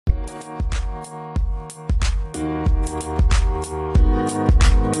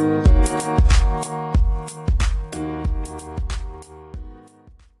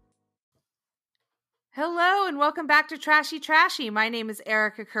Hello and welcome back to Trashy Trashy. My name is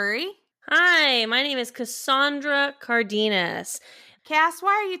Erica Curry. Hi, my name is Cassandra Cardenas. Cass,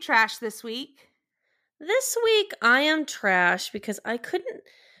 why are you trash this week? This week I am trash because I couldn't.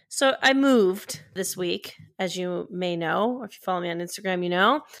 So I moved this week, as you may know, or if you follow me on Instagram, you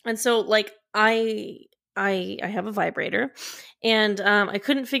know. And so like I have a vibrator, and I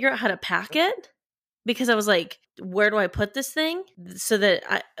couldn't figure out how to pack it because I was like, where do I put this thing so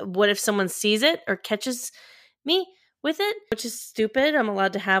that what if someone sees it or catches me with it, which is stupid. I'm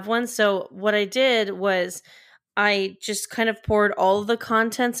allowed to have one. So what I did was I just kind of poured all the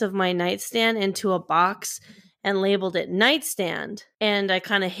contents of my nightstand into a box and labeled it nightstand. And I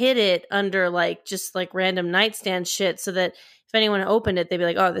kind of hid it under just random nightstand shit so that if anyone opened it, they'd be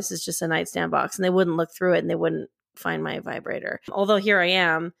like, oh, this is just a nightstand box. And they wouldn't look through it and they wouldn't find my vibrator. Although here I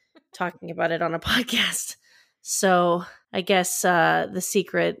am talking about it on a podcast. So I guess the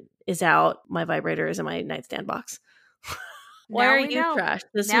secret is out. My vibrator is in my nightstand box. Why are you trash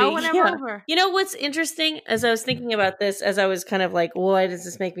this week? Now when I'm over. You know what's interesting? As I was thinking about this, as I was kind of like, why does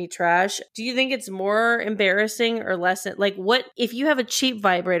this make me trash? Do you think it's more embarrassing or less? Like, what if you have a cheap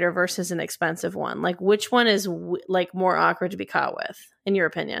vibrator versus an expensive one? Like, which one is more awkward to be caught with, in your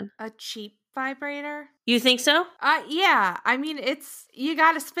opinion? A cheap vibrator? You think so? Yeah. I mean, you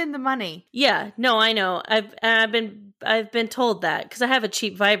got to spend the money. Yeah. No, I know. I've been told that because I have a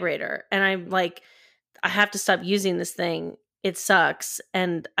cheap vibrator, and I'm like, I have to stop using this thing. It sucks,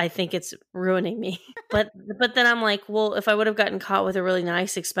 and I think it's ruining me. But then I'm like, well, if I would have gotten caught with a really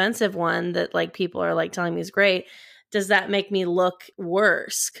nice, expensive one that people are telling me is great, does that make me look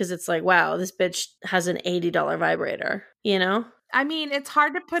worse? Because it's like, wow, this bitch has an $80 vibrator, you know? I mean, it's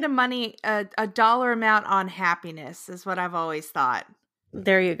hard to put a dollar amount on happiness is what I've always thought.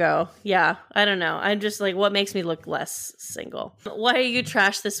 There you go. Yeah, I don't know. I'm just like, what makes me look less single? Why are you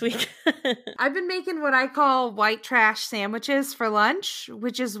trash this week? I've been making what I call white trash sandwiches for lunch,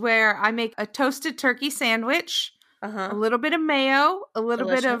 which is where I make a toasted turkey sandwich, a little bit of mayo, a little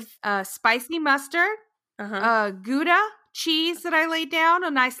bit of spicy mustard, Gouda cheese that I laid down, a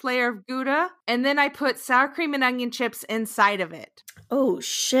nice layer of Gouda, and then I put sour cream and onion chips inside of it. Oh,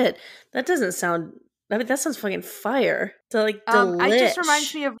 shit. That doesn't sound... I mean, that sounds fucking fire. So delish.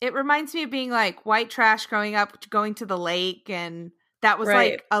 It reminds me of being white trash growing up, going to the lake, and that was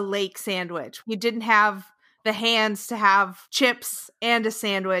a lake sandwich. You didn't have the hands to have chips and a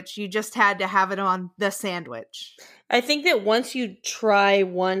sandwich. You just had to have it on the sandwich. I think that once you try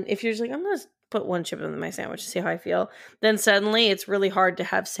one, if you're just like, I'm going to put one chip in my sandwich to see how I feel, then suddenly it's really hard to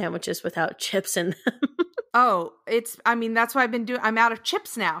have sandwiches without chips in them. Oh, that's what I've been doing. I'm out of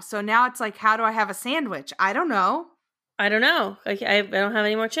chips now. So now it's like, how do I have a sandwich? I don't know. I don't have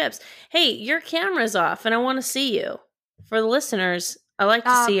any more chips. Hey, your camera's off and I want to see you. For the listeners, I like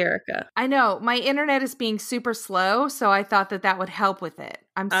to see Erica. I know. My internet is being super slow, so I thought that would help with it.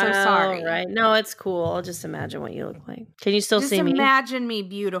 I'm so sorry. Right. No, it's cool. I'll just imagine what you look like. Can you still see me? Just imagine me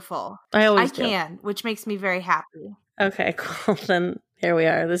beautiful. I can, which makes me very happy. Okay, cool. Then here we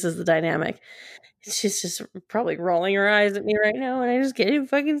are. This is the dynamic. She's just probably rolling her eyes at me right now, and I just can't even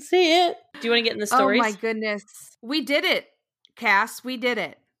fucking see it. Do you want to get in the stories? Oh my goodness. We did it, Cass. We did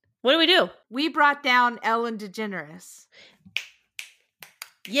it. What do we do? We brought down Ellen DeGeneres.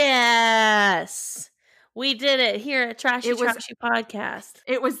 Yes. We did it here at Trashy Podcast.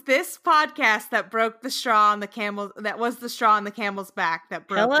 It was this podcast that broke the straw on the camel. That was the straw on the camel's back that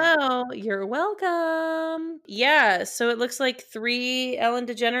broke. Hello, you're welcome. Yeah, so it looks like 3 Ellen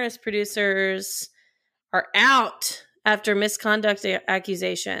DeGeneres producers are out after misconduct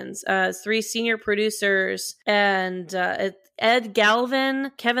accusations. 3 senior producers and Ed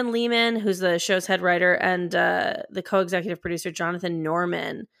Galvin, Kevin Lehman, who's the show's head writer, and the co-executive producer Jonathan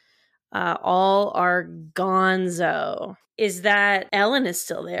Norman. All are gonzo. Is that Ellen is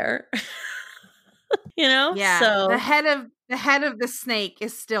still there? You know? Yeah. So the head of the snake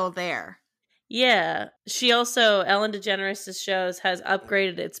is still there. Yeah. She also, Ellen DeGeneres' shows, has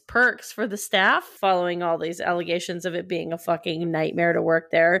upgraded its perks for the staff following all these allegations of it being a fucking nightmare to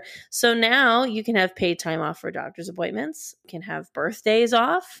work there. So now you can have paid time off for doctor's appointments, you can have birthdays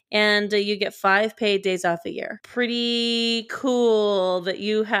off, and you get 5 paid days off a year. Pretty cool that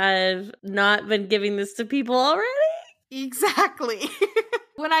you have not been giving this to people already. Exactly.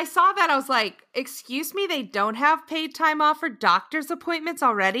 When I saw that, I was like, excuse me, they don't have paid time off for doctor's appointments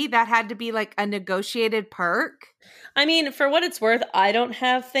already? That had to be like a negotiated perk? I mean, for what it's worth, I don't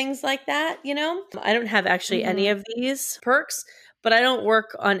have things like that, you know? I don't have actually any of these perks, but I don't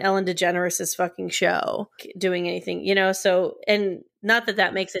work on Ellen DeGeneres' fucking show doing anything, you know? So, and not that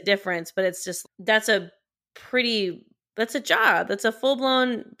that makes a difference, but it's just, that's a job. That's a full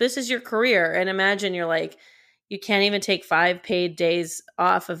blown, this is your career. And imagine you're like, you can't even take 5 paid days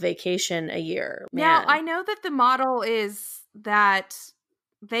off of vacation a year. Man. Now, I know that the model is that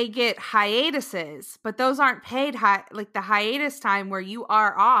they get hiatuses, but those aren't paid. Like the hiatus time where you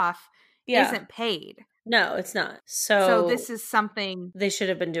are off isn't paid. No, it's not. So this is something they should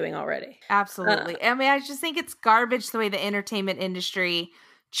have been doing already. Absolutely. I mean, I just think it's garbage the way the entertainment industry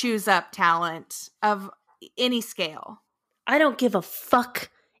chews up talent of any scale. I don't give a fuck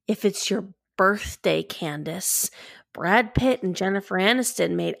if it's your birthday, Candace. Brad Pitt and Jennifer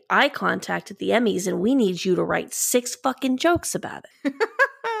Aniston made eye contact at the Emmys, and we need you to write 6 fucking jokes about it.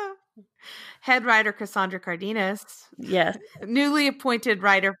 Head writer Cassandra Cardenas. Yes. Newly appointed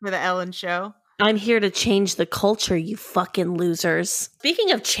writer for The Ellen Show. I'm here to change the culture, you fucking losers.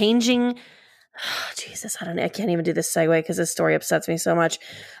 Speaking of changing... Jesus, I don't know. I can't even do this segue because this story upsets me so much.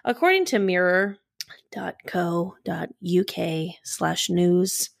 According to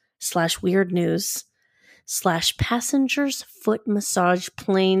mirror.co.uk/news/weird news/passengers foot massage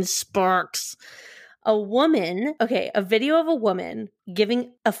plane sparks. A video of a woman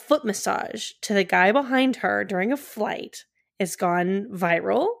giving a foot massage to the guy behind her during a flight has gone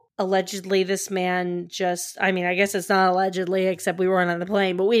viral. Allegedly, this man I guess it's not allegedly, except we weren't on the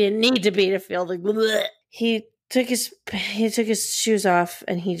plane, but we didn't need to be to feel the bleh. He took his shoes off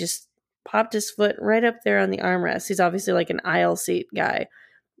and he just popped his foot right up there on the armrest. He's obviously like an aisle seat guy.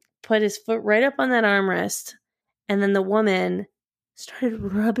 Put his foot right up on that armrest, and then the woman started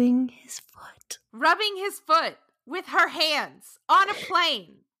rubbing his foot. Rubbing his foot with her hands on a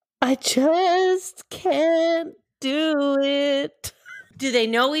plane. I just can't do it. Do they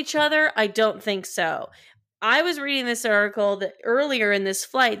know each other? I don't think so. I was reading this article that earlier in this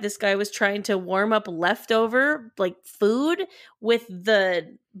flight, this guy was trying to warm up leftover food with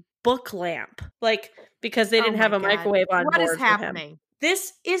the book lamp, because they didn't have a microwave on board. What is happening?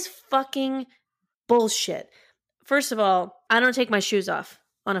 This is fucking bullshit. First of all, I don't take my shoes off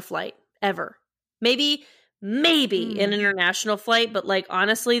on a flight ever. Maybe an international flight, but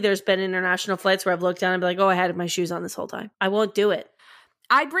honestly, there's been international flights where I've looked down and be like, oh, I had my shoes on this whole time. I won't do it.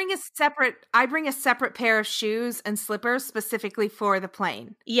 I bring a separate pair of shoes and slippers specifically for the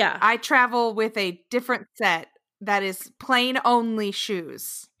plane. Yeah. I travel with a different set that is plane only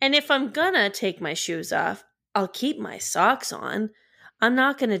shoes. And if I'm gonna take my shoes off, I'll keep my socks on. I'm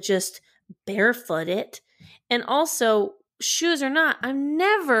not gonna just barefoot it. And also, shoes or not, I'm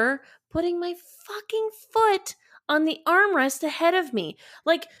never putting my fucking foot on the armrest ahead of me.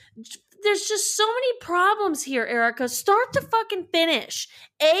 There's just so many problems here, Erica. Start to fucking finish.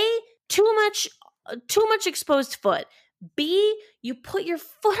 A, too much exposed foot. B, you put your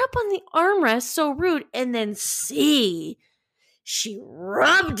foot up on the armrest, so rude. And then C, she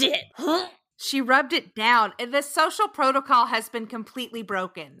rubbed it. She rubbed it down. And the social protocol has been completely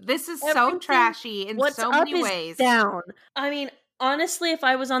broken. This is so trashy in so many ways. Down. I mean, honestly, if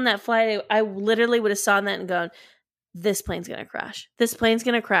I was on that flight, I literally would have saw that and gone, this plane's going to crash. This plane's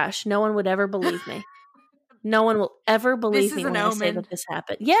going to crash. No one would ever believe me. No one will ever believe me when I say that this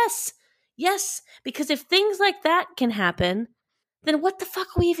happened. Yes. Yes. Because if things like that can happen, then what the fuck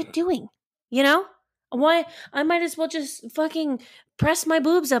are we even doing? You know? Why? I might as well just fucking press my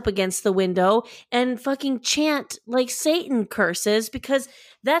boobs up against the window and fucking chant Satan curses, because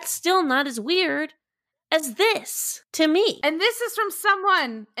that's still not as weird as this to me. And this is from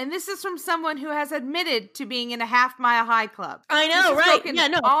someone who has admitted to being in a Half Mile High club. I know, right? Yeah,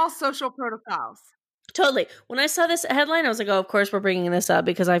 no. All social protocols. Totally. When I saw this headline, I was like, oh, of course we're bringing this up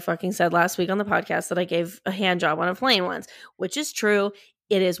because I fucking said last week on the podcast that I gave a hand job on a plane once, which is true.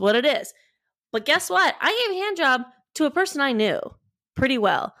 It is what it is. But guess what? I gave a hand job to a person I knew pretty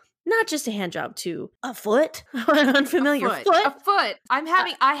well. Not just a hand job to a foot, an unfamiliar foot. A foot.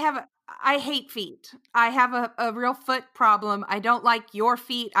 I hate feet. I have a real foot problem. I don't like your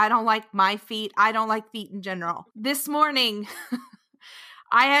feet. I don't like my feet. I don't like feet in general. This morning,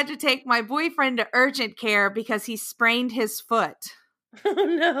 I had to take my boyfriend to urgent care because he sprained his foot. Oh,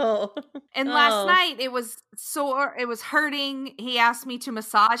 no. And last night, it was sore. It was hurting. He asked me to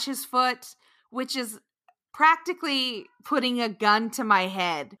massage his foot, which is practically putting a gun to my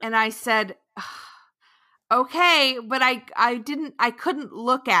head. And I said, okay, but I couldn't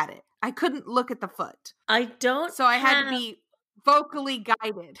look at it. I couldn't look at the foot. So I had to be vocally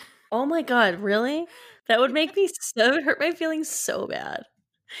guided. Oh my God, really? That would make me hurt my feelings so bad.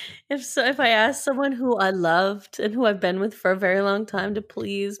 If I asked someone who I loved and who I've been with for a very long time to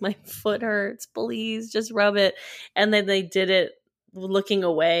please, my foot hurts, please just rub it. And then they did it looking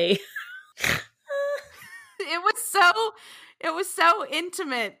away. It was so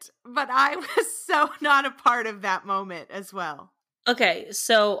intimate, but I was so not a part of that moment as well. Okay,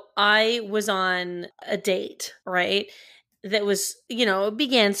 so I was on a date, right? That was, it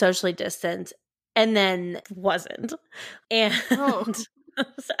began socially distant and then wasn't. And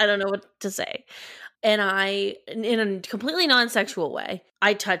I don't know what to say. And I, in a completely non-sexual way,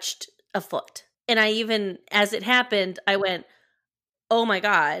 I touched a foot. And I even, as it happened, I went, oh my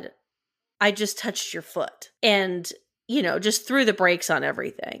God, I just touched your foot. And, just threw the brakes on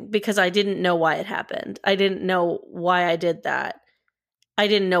everything because I didn't know why it happened. I didn't know why I did that. I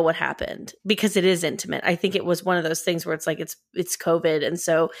didn't know what happened because it is intimate. I think it was one of those things where it's like it's COVID, and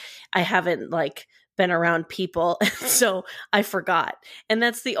so I haven't like been around people, and so I forgot. And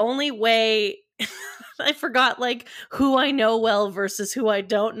that's the only way I forgot, like, who I know well versus who I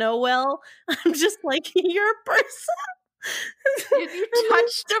don't know well. I'm just like, you're a person. You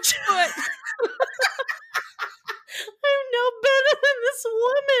touched a foot. I'm no better than this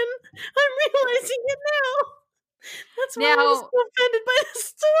woman. I'm realizing it now. That's why I was so offended by the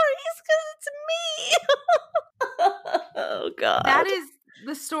stories, because it's me. Oh, God. That is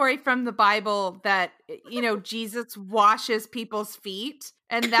the story from the Bible that, Jesus washes people's feet.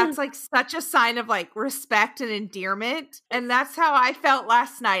 And that's like such a sign of like respect and endearment. And that's how I felt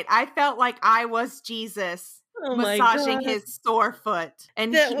last night. I felt like I was Jesus massaging his sore foot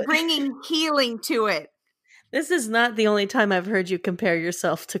and bringing healing to it. This is not the only time I've heard you compare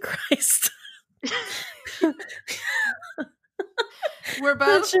yourself to Christ.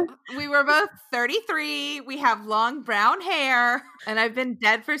 We were both 33. We have long brown hair, and I've been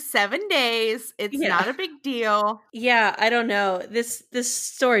dead for 7 days. It's not a big deal. Yeah, I don't know. This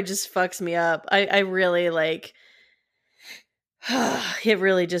story just fucks me up. I really like it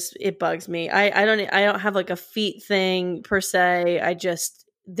really just it bugs me. I don't have like a feet thing per se.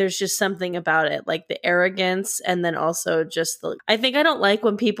 There's just something about it, like the arrogance, and then also just I think I don't like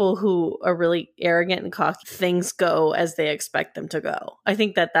when people who are really arrogant and cocky things go as they expect them to go. I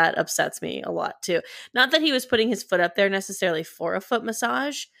think that upsets me a lot too. Not that he was putting his foot up there necessarily for a foot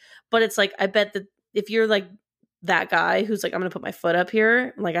massage, but it's like, I bet that if you're like that guy who's like, I'm gonna put my foot up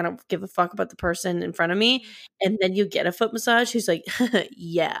here, like I don't give a fuck about the person in front of me, and then you get a foot massage, who's like,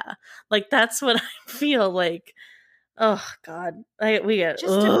 yeah, like that's what I feel like. Oh God, we get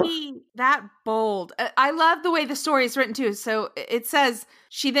just to be that bold. I love the way the story is written too. So it says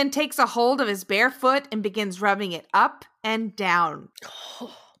she then takes a hold of his bare foot and begins rubbing it up and down.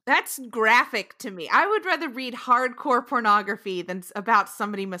 That's graphic to me. I would rather read hardcore pornography than about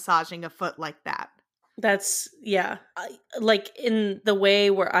somebody massaging a foot like that. That's like in the way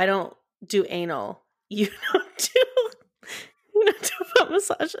where I don't do anal, you don't do foot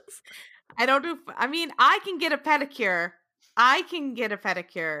massages. I can get a pedicure.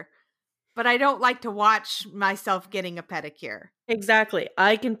 But I don't like to watch myself getting a pedicure. Exactly.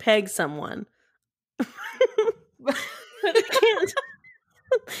 I can peg someone. But I can't.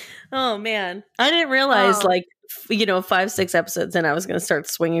 Oh, man. I didn't realize, 5-6 episodes in, I was going to start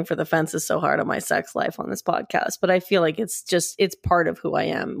swinging for the fences so hard on my sex life on this podcast. But I feel like it's part of who I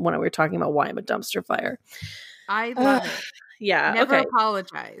am when we were talking about why I'm a dumpster fire. I love it. Yeah. Never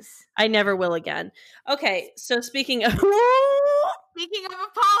apologize. I never will again. Okay. So speaking of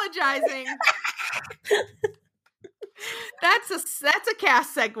apologizing, that's a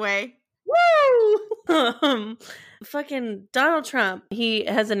cast segue. Woo! Fucking Donald Trump. He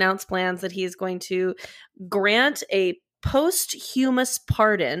has announced plans that he is going to grant a posthumous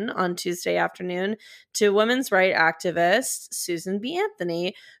pardon on Tuesday afternoon to women's rights activist Susan B.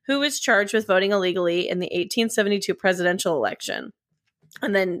 Anthony, who was charged with voting illegally in the 1872 presidential election.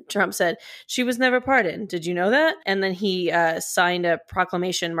 And then Trump said, she was never pardoned. Did you know that? And then he signed a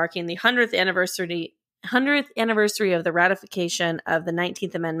proclamation marking the 100th anniversary of the ratification of the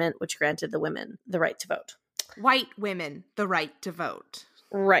 19th Amendment, which granted the women the right to vote. White women the right to vote.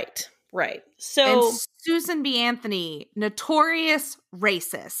 Right. So, and Susan B. Anthony, notorious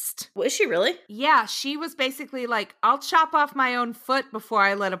racist. Was she really? Yeah, she was basically like, I'll chop off my own foot before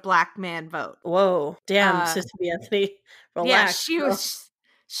I let a black man vote. Whoa, damn, Susan B. Anthony, relax. Yeah,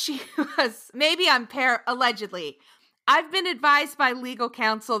 she was, maybe I'm allegedly. I've been advised by legal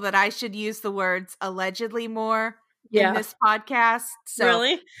counsel that I should use the words allegedly more in this podcast. So,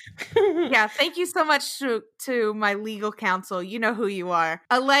 really? Yeah, thank you so much to my legal counsel. You know who you are.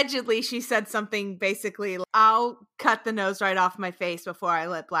 Allegedly, she said something basically, I'll cut the nose right off my face before I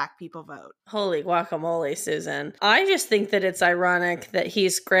let black people vote. Holy guacamole, Susan. I just think that it's ironic that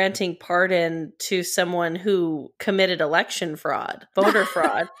he's granting pardon to someone who committed election fraud, voter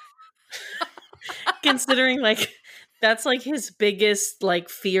fraud. Considering, like, That's like his biggest like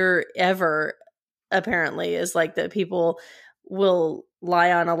fear ever, apparently, is like that people will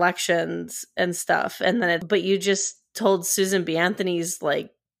lie on elections and stuff. And then but you just told Susan B. Anthony's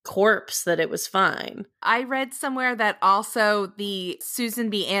like corpse that it was fine. I read somewhere that also the Susan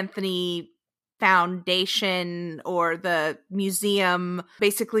B. Anthony Foundation or the museum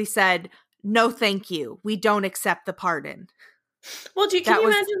basically said, no, thank you. We don't accept the pardon. Well, can you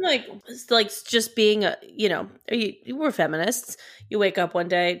imagine like just being you were feminists. You wake up one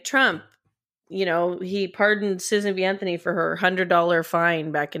day, Trump, he pardoned Susan B. Anthony for her $100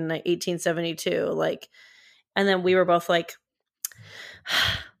 fine back in 1872. Like, and then we were both like,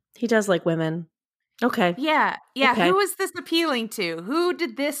 he does like women. Okay. Yeah. Okay. Who is this appealing to? Who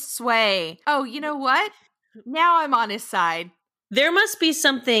did this sway? Oh, you know what? Now I'm on his side. There must be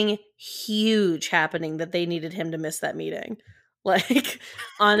something huge happening that they needed him to miss that meeting. Like,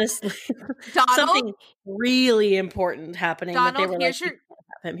 honestly, Donald, something really important happening. Donald, that they were here's have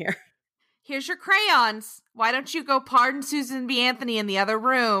him here. Here's your crayons. Why don't you go pardon Susan B. Anthony in the other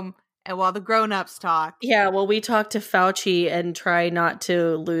room, and while the grown-ups talk? Yeah, well, we talked to Fauci and try not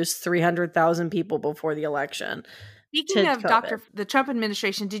to lose 300,000 people before the election. Speaking of the Trump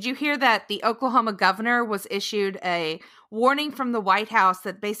administration, did you hear that the Oklahoma governor was issued a warning from the White House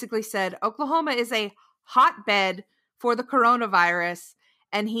that basically said Oklahoma is a hotbed for the coronavirus,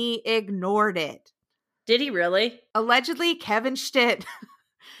 and he ignored it? Did he really? Allegedly, Kevin Stitt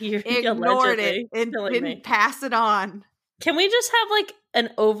ignored it and didn't pass it on. Can we just have like an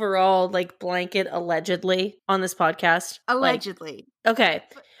overall like blanket allegedly on this podcast? Allegedly. Okay.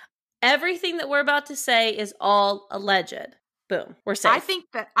 Everything that we're about to say is all alleged. Boom. We're safe. I think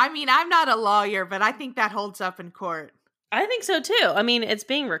I'm not a lawyer, but I think that holds up in court. I think so too. I mean, it's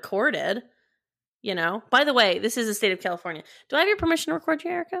being recorded, By the way, this is the state of California. Do I have your permission to record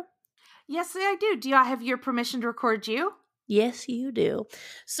you, Erica? Yes, I do. Do I have your permission to record you? Yes, you do.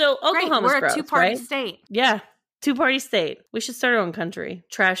 So Oklahoma's We're a two-party state. Yeah. Two-party state. We should start our own country.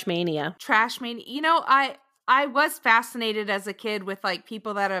 Trash mania. Trash mania. I was fascinated as a kid with like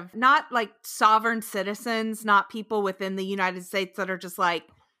people that have not like sovereign citizens, not people within the United States that are just like,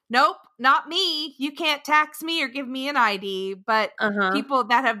 nope, not me. You can't tax me or give me an ID. But people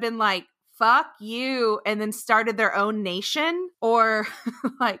that have been like, fuck you, and then started their own nation. Or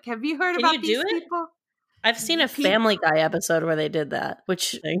like, have you heard about these people? I've seen a Family Guy episode where they did that,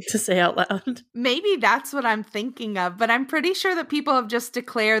 which thing to say out loud. Maybe that's what I'm thinking of, but I'm pretty sure that people have just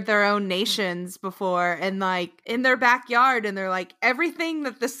declared their own nations before and like in their backyard, and they're like, everything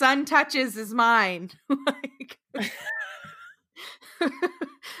that the sun touches is mine.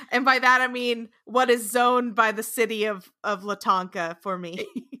 And by that, I mean, what is zoned by the city of Latonka for me.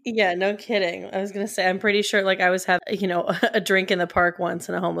 Yeah, no kidding. I was going to say, I'm pretty sure like I was having, a drink in the park once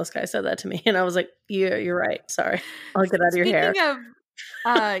and a homeless guy said that to me. And I was like, yeah, you're right. Sorry. I'll get out of your hair. Speaking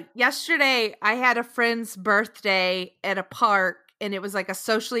of, yesterday I had a friend's birthday at a park, and it was like a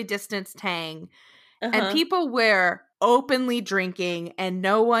socially distanced hang. And people were openly drinking and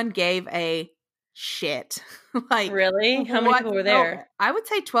no one gave a shit. Like, really? How many people were there? I would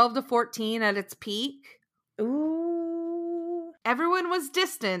say 12 to 14 at its peak. Ooh. Everyone was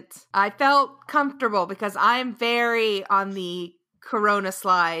distant. I felt comfortable because I'm very on the Corona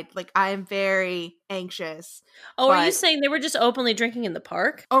slide. Like, I am very anxious. Oh, are you saying they were just openly drinking in the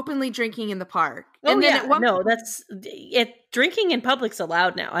park? Openly drinking in the park. Oh, and then that's it. Drinking in public's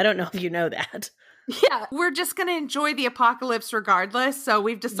allowed now. I don't know if you know that. Yeah, we're just going to enjoy the apocalypse regardless. So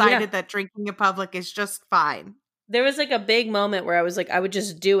we've decided that drinking in public is just fine. There was like a big moment where I was like, I would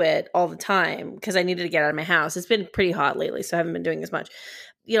just do it all the time because I needed to get out of my house. It's been pretty hot lately, so I haven't been doing as much.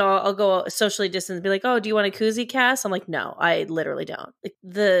 I'll go socially distance and be like, oh, do you want a koozie cast? I'm like, no, I literally don't. Like,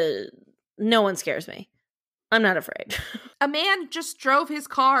 no one scares me. I'm not afraid. A man just drove his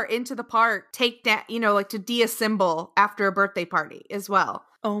car into the park, take down, like to deassemble after a birthday party as well.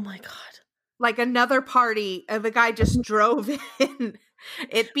 Oh my God. Like another party, the guy just drove in.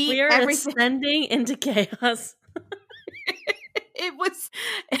 It beat everything. We are ascending into chaos. It was,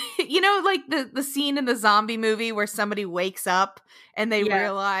 like the scene in the zombie movie where somebody wakes up and they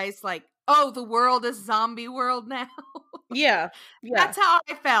realize, like, oh, the world is zombie world now. Yeah. That's how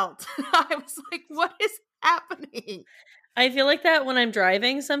I felt. I was like, what is happening? I feel like that when I'm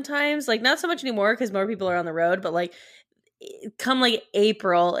driving sometimes, like not so much anymore because more people are on the road, but like come like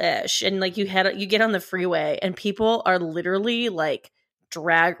April-ish and like you get on the freeway and people are literally like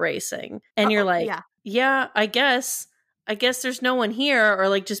drag racing and you're like, yeah, I guess there's no one here, or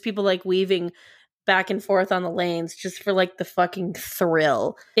like just people like weaving back and forth on the lanes just for like the fucking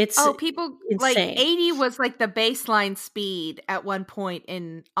thrill. It's people insane. Like 80 was like the baseline speed at one point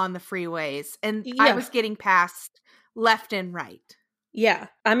on the freeways, and I was getting past left and right. Yeah.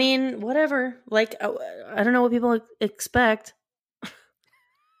 I mean, whatever. Like, I don't know what people expect.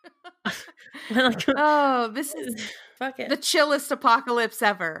 This is fuck it. The chillest apocalypse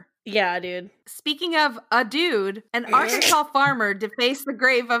ever. Yeah, dude. Speaking of a dude, an Arkansas farmer defaced the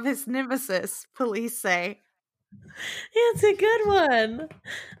grave of his nemesis, police say. It's a good one.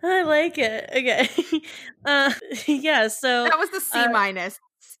 I like it. Okay. Yeah, so that was the C minus.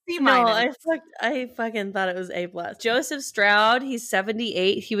 C No, minus. I fucking thought it was A plus. Joseph Stroud, he's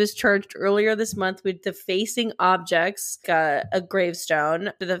 78. He was charged earlier this month with defacing objects, a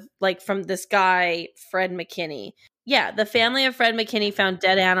gravestone, from this guy, Fred McKinney. Yeah, the family of Fred McKinney found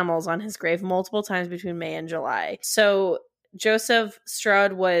dead animals on his grave multiple times between May and July. So Joseph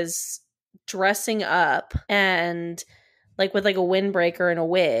Stroud was dressing up and with a windbreaker and a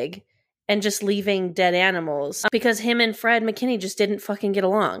wig and just leaving dead animals because him and Fred McKinney just didn't fucking get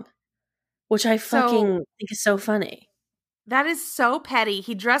along, which I fucking think is so funny. That is so petty.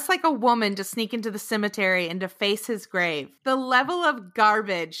 He dressed like a woman to sneak into the cemetery and deface his grave. The level of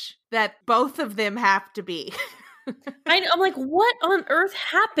garbage that both of them have to be. I'm like, what on earth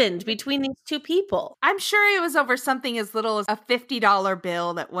happened between these two people? I'm sure it was over something as little as a $50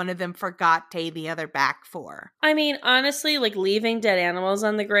 bill that one of them forgot to pay the other back for. I mean, honestly, leaving dead animals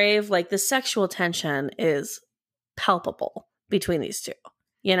on the grave, the sexual tension is palpable between these two.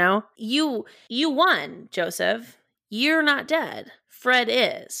 You know? You won, Joseph. You're not dead. Fred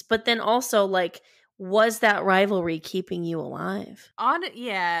is. But then also, was that rivalry keeping you alive?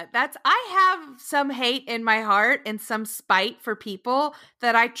 I have some hate in my heart and some spite for people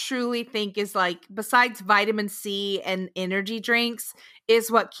that I truly think is besides vitamin C and energy drinks,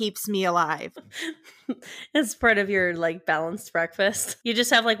 is what keeps me alive. It's part of your balanced breakfast. You just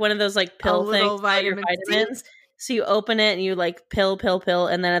have one of those pill things, your vitamins. So you open it and you pill,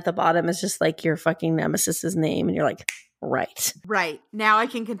 and then at the bottom is just your fucking nemesis's name, and you're like, right. Now I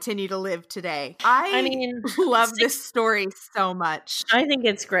can continue to live today. I mean, love this story so much. I think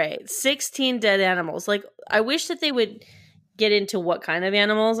it's great. 16 dead animals. I wish that they would get into what kind of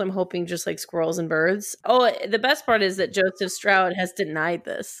animals. I'm hoping just squirrels and birds. Oh, the best part is that Joseph Stroud has denied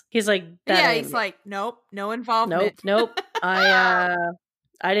this. He's he's nope, no involvement. Nope. I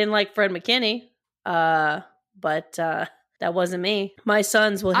didn't like Fred McKinney. But that wasn't me. My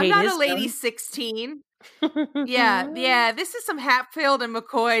sons will hate his I'm not a lady 16. Yeah. This is some Hatfield and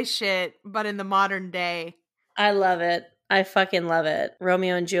McCoy shit, but in the modern day. I love it. I fucking love it.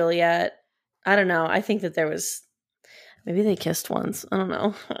 Romeo and Juliet. I don't know. I think that maybe they kissed once. I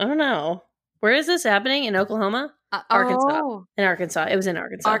don't know. Where is this happening? In Oklahoma? Arkansas. In Arkansas. It was in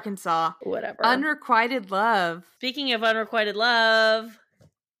Arkansas. Arkansas. Whatever. Unrequited love. Speaking of unrequited love,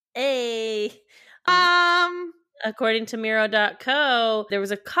 according to Miro.co, there was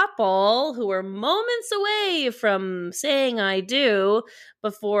a couple who were moments away from saying I do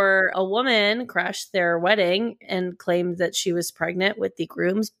before a woman crashed their wedding and claimed that she was pregnant with the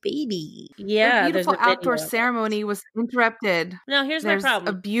groom's baby. Yeah. The beautiful outdoor ceremony was interrupted. No, there's my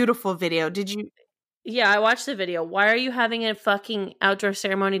problem. A beautiful video. Did you? Yeah, I watched the video. Why are you having a fucking outdoor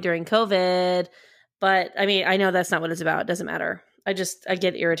ceremony during COVID? But I mean, I know that's not what it's about. It doesn't matter. I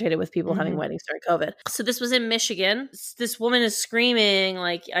get irritated with people having weddings during COVID. So this was in Michigan. This woman is screaming,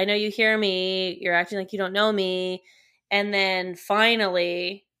 I know you hear me. You're acting like you don't know me. And then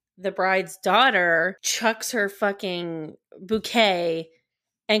finally, the bride's daughter chucks her fucking bouquet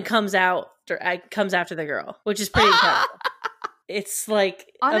and comes after the girl, which is pretty incredible. It's honestly,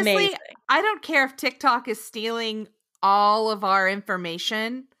 amazing. I don't care if TikTok is stealing all of our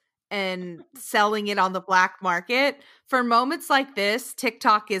information and selling it on the black market. For moments like this,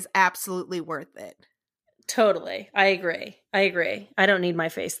 TikTok is absolutely worth it. Totally. I agree. I don't need my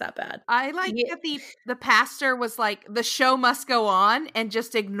face that bad. I that the pastor was the show must go on and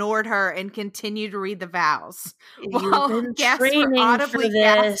just ignored her and continued to read the vows. You've been training for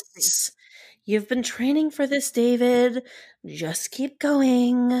this. You've been training for this, David. Just keep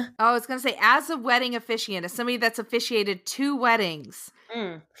going. I was going to say, as a wedding officiant, as somebody that's officiated 2 weddings,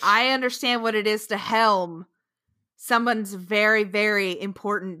 I understand what it is to helm someone's very, very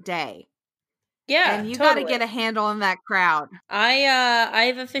important day. Yeah, and you got to get a handle on that crowd.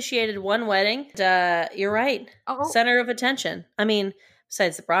 I've officiated 1 wedding. You're right. Center of attention. I mean,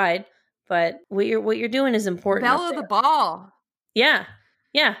 besides the bride, but what you're doing is important. Belle of the ball. Yeah.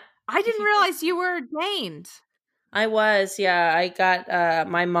 I didn't realize you were ordained. I was. Yeah, I got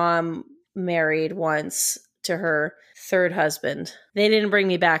my mom married once to her 3rd husband. They didn't bring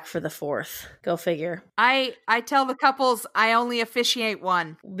me back for the 4th. Go figure. I tell the couples I only officiate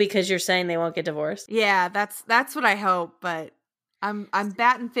 1. Because you're saying they won't get divorced? Yeah, that's what I hope, but I'm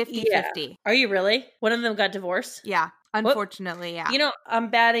batting 50-50. Yeah. Are you really? One of them got divorced? Yeah. Unfortunately, yeah. You know, I'm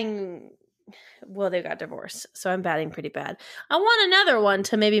batting... Well, they got divorced, so I'm batting pretty bad. I want another one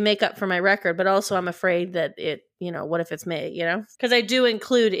to maybe make up for my record, but also I'm afraid that it, what if it's me, Because I do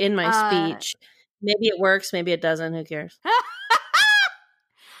include in my speech. Maybe it works, maybe it doesn't. Who cares?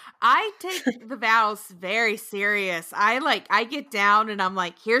 I take the vows very serious. I get down and I'm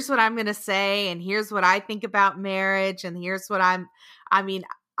like, here's what I'm going to say, and here's what I think about marriage, and here's what I'm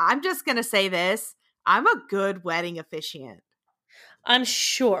just going to say this. I'm a good wedding officiant. I'm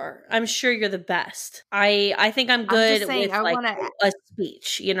sure you're the best. I think I'm good with a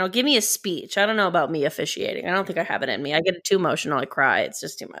speech. Give me a speech. I don't know about me officiating. I don't think I have it in me. I get too emotional. I cry. It's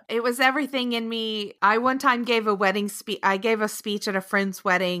just too much. It was everything in me. I one time gave a wedding speech. I gave a speech at a friend's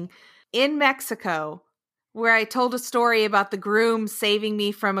wedding in Mexico where I told a story about the groom saving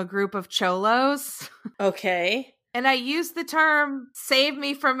me from a group of cholos. Okay. And I used the term save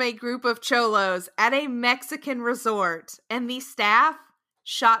me from a group of cholos at a Mexican resort. And the staff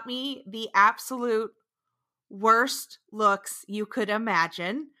shot me the absolute worst looks you could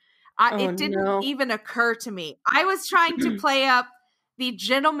imagine. It didn't even occur to me. I was trying to play up the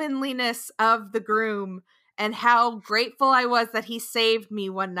gentlemanliness of the groom and how grateful I was that he saved me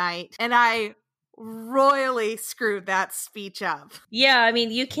one night. And I royally screwed that speech up. Yeah, I mean,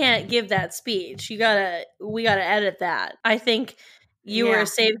 you can't give that speech. We gotta edit that. I think you were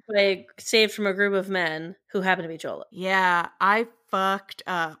saved from a group of men who happen to be cholos. Yeah, I fucked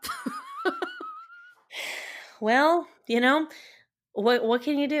up. Well, what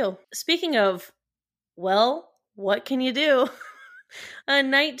can you do? Speaking of, what can you do? A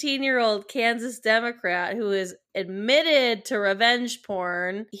 19-year-old Kansas Democrat who is admitted to revenge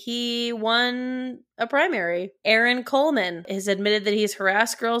porn, he won a primary. Aaron Coleman has admitted that he's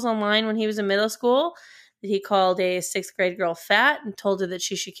harassed girls online when he was in middle school, that he called a 6th grade girl fat and told her that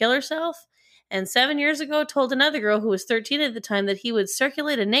she should kill herself. And 7 years ago told another girl who was 13 at the time that he would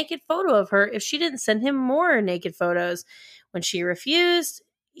circulate a naked photo of her if she didn't send him more naked photos. When she refused,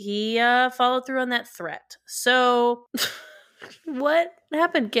 he followed through on that threat. So... What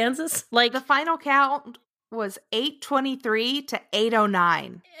happened, Kansas? Like, the final count was 823 to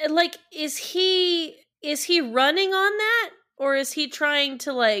 809. Like, is he running on that? Or is he trying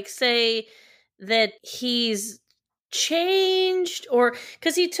to, say that he's changed? Or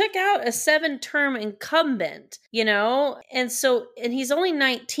because he took out a 7-term incumbent, and he's only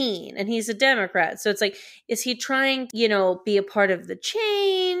 19 and he's a Democrat. So it's like, is he trying, be a part of the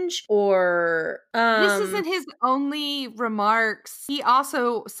change? Or this isn't his only remarks. He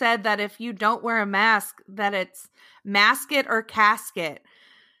also said that if you don't wear a mask, that it's mask it or casket.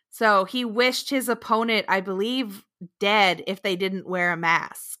 So he wished his opponent, I believe, dead if they didn't wear a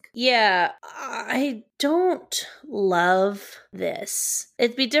mask. Yeah, I don't love this.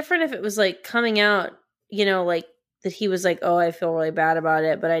 It'd be different if it was coming out, that he was oh, I feel really bad about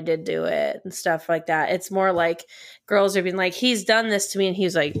it, but I did do it and stuff like that. It's more like girls are being he's done this to me, and he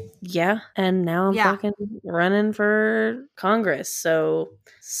was yeah, and now I'm fucking running for Congress. So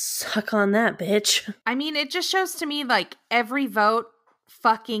suck on that, bitch. I mean, it just shows to me every vote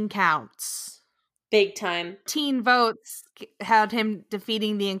fucking counts. Big time. 18 votes had him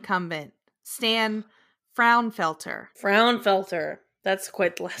defeating the incumbent, Stan Fraunfelter. Fraunfelter. That's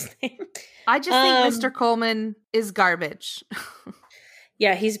quite the last name. I just think Mr. Coleman is garbage.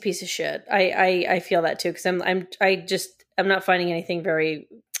 Yeah, he's a piece of shit. I feel that too, because I'm not finding anything very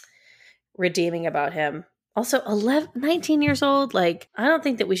redeeming about him. Also, 19 years old. I don't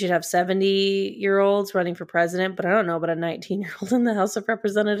think that we should have 70-year-olds running for president, but I don't know about a 19-year-old in the House of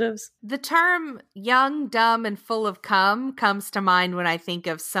Representatives. The term young, dumb, and full of cum comes to mind when I think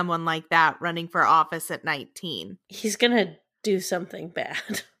of someone like that running for office at 19. He's gonna do something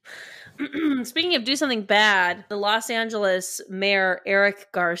bad. Speaking of do something bad, the Los Angeles mayor, Eric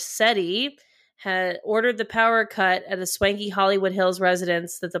Garcetti, had ordered the power cut at a swanky Hollywood Hills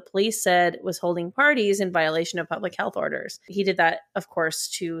residence that the police said was holding parties in violation of public health orders. He did that, of course,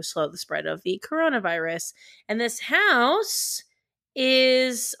 to slow the spread of the coronavirus. And this house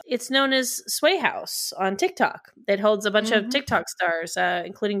it's known as Sway House on TikTok. It holds a bunch of TikTok stars,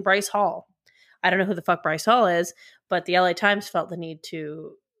 including Bryce Hall. I don't know who the fuck Bryce Hall is, but the LA Times felt the need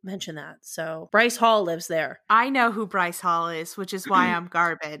to mention that. So Bryce Hall lives there. I know who Bryce Hall is, which is why I'm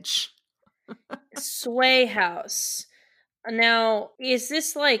garbage. Sway House. Now, is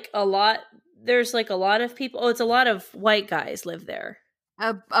this a lot? There's a lot of people. Oh, it's a lot of white guys live there.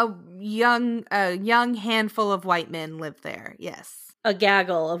 A young handful of white men live there. Yes. A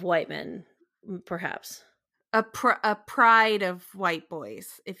gaggle of white men, perhaps. A pride of white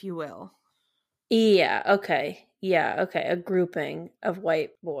boys, if you will. Yeah, okay. Yeah, okay. A grouping of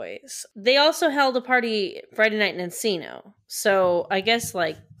white boys. They also held a party Friday night in Encino. So I guess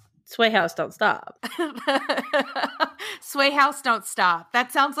like Sway House don't stop. Sway House don't stop.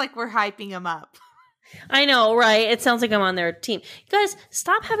 That sounds like we're hyping them up. I know, right? It sounds like I'm on their team. You guys,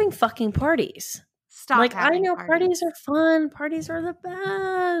 stop having fucking parties. Stop like, I having know parties are fun. Parties are the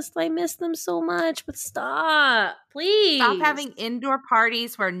best. I miss them so much, but stop. Please. Stop having indoor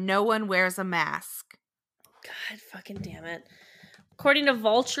parties where no one wears a mask. God fucking damn it. According to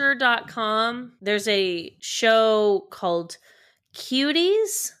vulture.com, there's a show called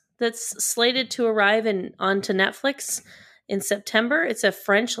Cuties that's slated to arrive onto Netflix in September. It's a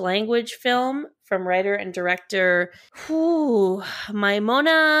French language film from writer and director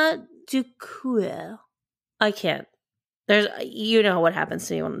Maimona Ducour. I can't. You know what happens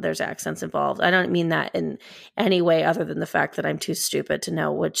to me when there's accents involved. I don't mean that in any way other than the fact that I'm too stupid to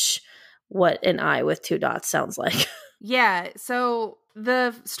know what an I with two dots sounds like. Yeah, so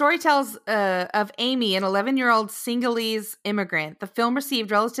the story tells of Amy, an 11-year-old Senegalese immigrant. The film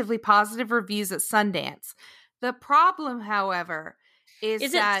received relatively positive reviews at Sundance. The problem, however,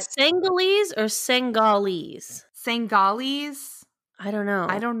 is that... it Senegalese or Senegalese? Senegalese? I don't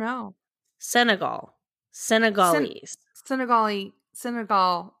know. Senegalese.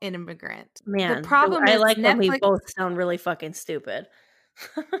 Senegal immigrant. Man, the problem I is like Netflix, when we both sound really fucking stupid.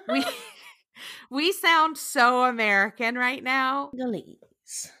 we sound so American right now.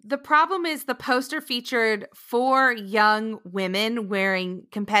 The problem is the poster featured 4 young women wearing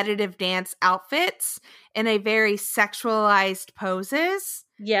competitive dance outfits in a very sexualized poses.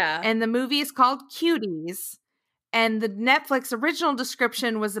 Yeah. And the movie is called Cuties. And the Netflix original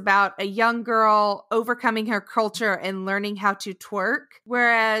description was about a young girl overcoming her culture and learning how to twerk.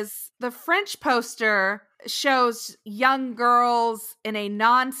 Whereas the French poster shows young girls in a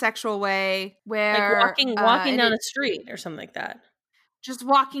non-sexual way where... Like walking down a street or something like that. Just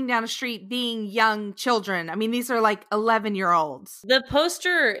walking down a street being young children. I mean, these are like 11-year-olds. The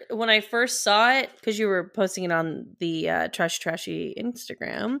poster, when I first saw it, because you were posting it on the Trashy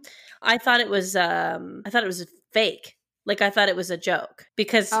Instagram, I thought it was fake. Like, I thought it was a joke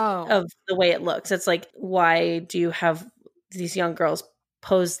because of the way it looks. It's like, why do you have these young girls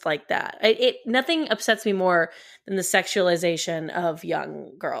posed like that? Nothing upsets me more than the sexualization of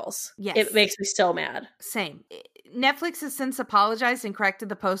young girls. Yes. It makes me so mad. Same. Netflix has since apologized and corrected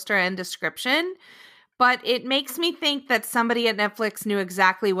the poster and description, but it makes me think that somebody at Netflix knew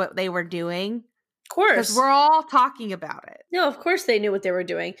exactly what they were doing. Of course. Because we're all talking about it. No, of course they knew what they were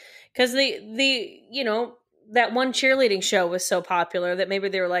doing. Because that one cheerleading show was so popular that maybe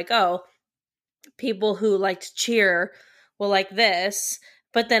they were like, oh, people who like to cheer will like this.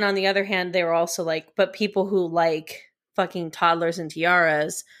 But then on the other hand, they were also like, but people who like fucking toddlers and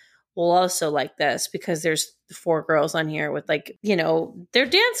tiaras will also like this because there's 4 girls on here with like, their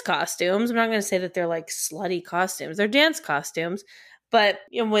dance costumes. I'm not going to say that they're like slutty costumes. They're dance costumes, but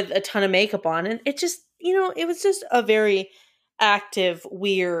with a ton of makeup on. And it just, it was just a very active,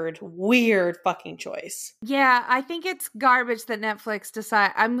 weird fucking choice. Yeah, I think it's garbage that Netflix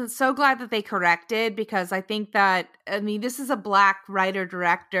decided. I'm so glad that they corrected because I think that, this is a Black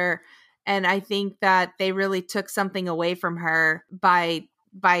writer-director, and I think that they really took something away from her by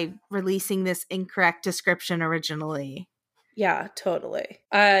releasing this incorrect description originally. Yeah, totally.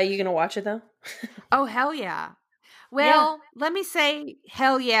 You gonna watch it though? Oh, hell yeah. Well, Let me say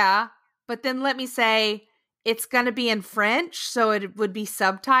hell yeah, but then let me say it's gonna be in French, so it would be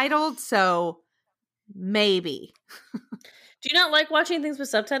subtitled, so maybe. Do you not like watching things with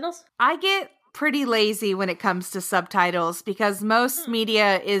subtitles? I get pretty lazy when it comes to subtitles because most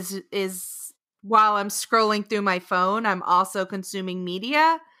media is while I'm scrolling through my phone, I'm also consuming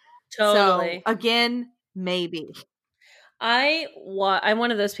media. Totally. So, again, maybe. I'm one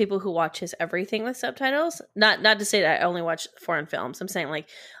of those people who watches everything with subtitles. Not to say that I only watch foreign films. I'm saying like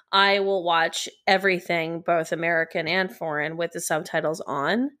I will watch everything, both American and foreign, with the subtitles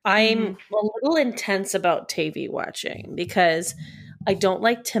on. I'm a little intense about TV watching because I don't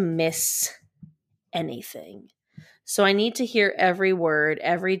like to miss anything. So I need to hear every word,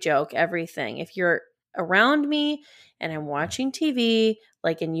 every joke, everything. If you're around me and I'm watching TV,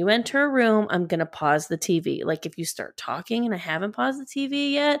 and you enter a room, I'm going to pause the TV. Like if you start talking and I haven't paused the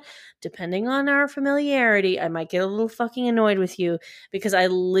TV yet, depending on our familiarity, I might get a little fucking annoyed with you because I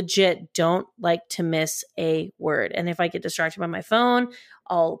legit don't like to miss a word. And if I get distracted by my phone,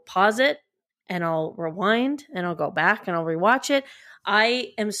 I'll pause it and I'll rewind and I'll go back and I'll rewatch it.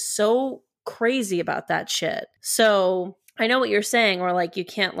 I am so crazy about that shit. So I know what you're saying, or like you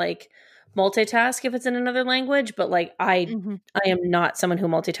can't like multitask if it's in another language, but like I am not someone who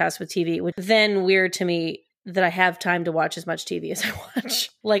multitasks with TV, which then weird to me that I have time to watch as much TV as I watch.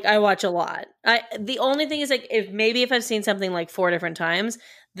 Like I watch a lot. The only thing is like if I've seen something like 4 different times,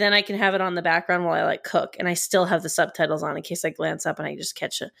 then I can have it on the background while I like cook, and I still have the subtitles on in case I glance up and I just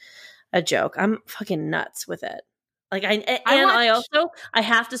catch a joke. I'm fucking nuts with it. Like I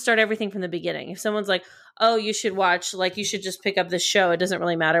have to start everything from the beginning. If someone's like, "Oh, you should watch, like you should just pick up this show. It doesn't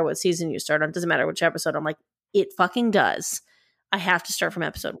really matter what season you start on. It doesn't matter which episode." I'm like, "It fucking does. I have to start from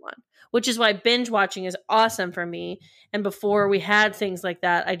episode 1." Which is why binge watching is awesome for me. And before we had things like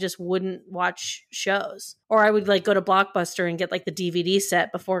that, I just wouldn't watch shows. Or I would like go to Blockbuster and get like the DVD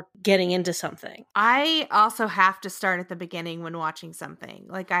set before getting into something. I also have to start at the beginning when watching something.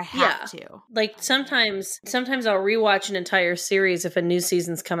 Like I have to. Like sometimes I'll rewatch an entire series if a new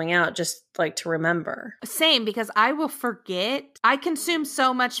season's coming out just like to remember. Same, because I will forget. I consume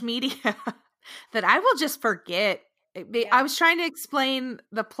so much media that I will just forget. I was trying to explain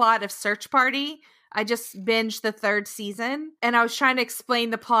the plot of Search Party. I just binged the 3rd season, and I was trying to explain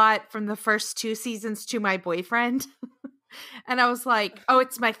the plot from the first 2 seasons to my boyfriend. And I was like, "Oh,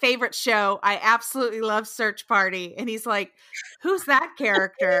 it's my favorite show. I absolutely love Search Party." And he's like, "Who's that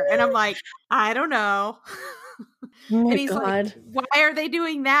character?" And I'm like, "I don't know." Oh my and he's God. like, "Why are they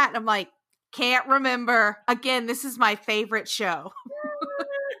doing that?" And I'm like, "Can't remember. Again, this is my favorite show."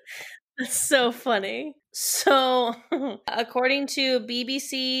 That's so funny. So, according to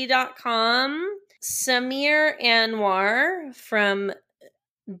BBC.com, Samir Anwar from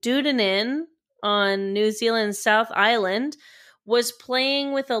Dunedin on New Zealand's South Island was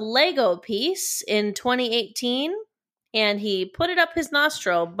playing with a Lego piece in 2018, and he put it up his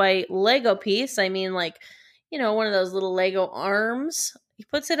nostril. By Lego piece, I mean like, you know, one of those little Lego arms. He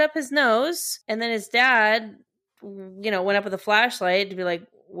puts it up his nose, and then his dad, you know, went up with a flashlight to be like,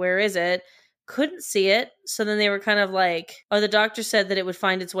 "Where is it?" Couldn't see it. So then they were kind of like, "Oh, the doctor said that it would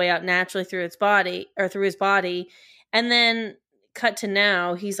find its way out naturally through its body or through his body." And then cut to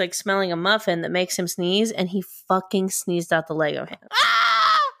now, he's like smelling a muffin that makes him sneeze, and he fucking sneezed out the Lego hand.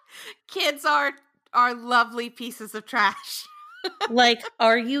 Kids are lovely pieces of trash. Like,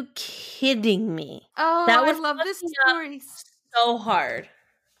 are you kidding me? Oh, I love this story so hard.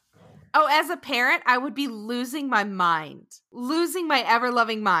 Oh, as a parent, I would be losing my mind. Losing my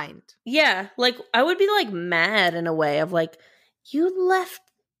ever-loving mind. Yeah, like, I would be, like, mad in a way of, like, you left,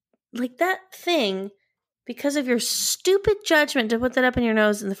 like, that thing, because of your stupid judgment to put that up in your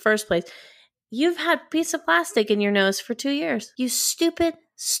nose in the first place. You've had a piece of plastic in your nose for 2 years. You stupid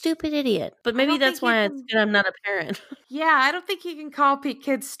idiot. But maybe that's why it's good I'm not a parent. Yeah, I don't think you can call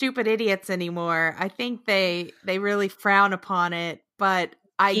kids stupid idiots anymore. I think they really frown upon it, but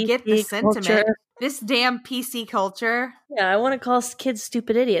I get the sentiment. Culture. This damn PC culture. Yeah, I want to call kids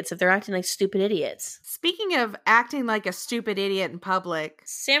stupid idiots if they're acting like stupid idiots. Speaking of acting like a stupid idiot in public.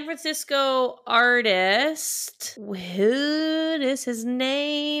 San Francisco artist. Who is his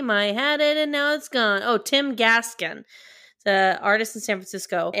name? I had it and now it's gone. Oh, Tim Gaskin. The artist in San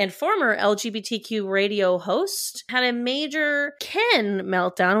Francisco and former LGBTQ radio host, had a major Ken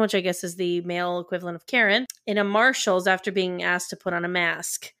meltdown, which I guess is the male equivalent of Karen, in a Marshall's after being asked to put on a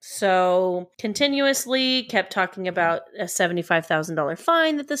mask. So continuously kept talking about a $75,000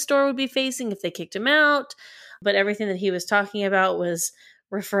 fine that the store would be facing if they kicked him out. But everything that he was talking about was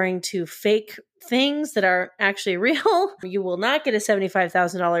referring to fake things that are actually real. You will not get a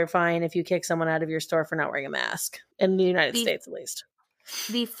 $75,000 fine if you kick someone out of your store for not wearing a mask, in the United States at least.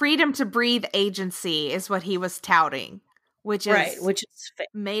 The Freedom to Breathe agency is what he was touting, which is fake.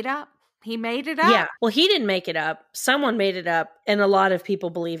 Made up. He made it up. Yeah. Well, he didn't make it up. Someone made it up, and a lot of people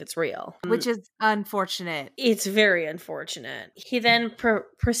believe it's real. Which is unfortunate. It's very unfortunate. He then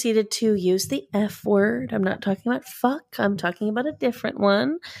proceeded to use the F word. I'm not talking about fuck. I'm talking about a different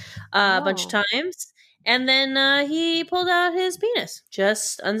one. A bunch of times. And then he pulled out his penis.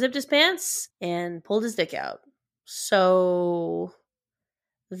 Just unzipped his pants and pulled his dick out. So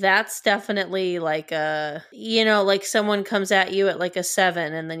that's definitely like a, you know, like someone comes at you at like a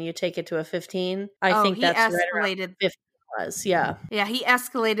 7 and then you take it to a 15. I think that's escalated. Right around 15 was. Yeah. Yeah, he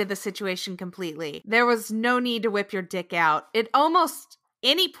escalated the situation completely. There was no need to whip your dick out at almost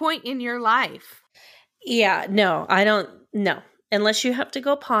any point in your life. Yeah, no, I don't. No. Unless you have to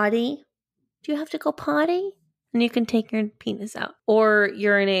go potty. Do you have to go potty? And you can take your penis out. Or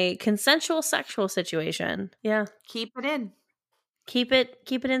you're in a consensual sexual situation. Yeah. Keep it in. Keep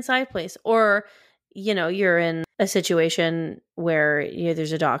it inside, please. Or, you know, you're in a situation where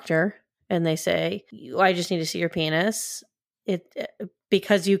there's a doctor and they say, I just need to see your penis.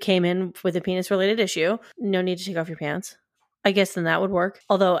 Because you came in with a penis related issue, no need to take off your pants. I guess then that would work.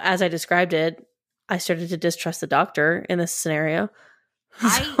 Although, as I described it, I started to distrust the doctor in this scenario.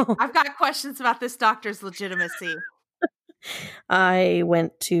 I've got questions about this doctor's legitimacy. I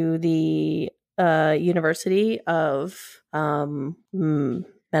went to the University of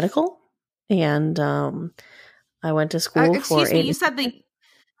Medical, and I went to school excuse for me, you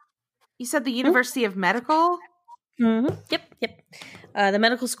said the University of Medical? Mm-hmm. Yep. The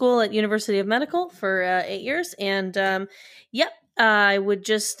medical school at University of Medical for 8 years, and I would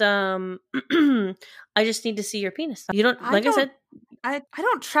just I just need to see your penis. You don't I said. I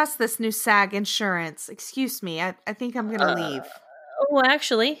don't trust this new SAG insurance. Excuse me. I think I'm gonna leave. Oh,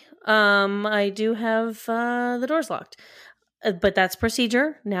 actually, I do have the doors locked. But that's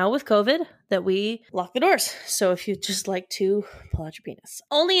procedure now with COVID that we lock the doors. So if you just like to pull out your penis,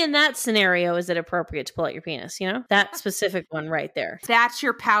 only in that scenario is it appropriate to pull out your penis, you know? That specific one right there. That's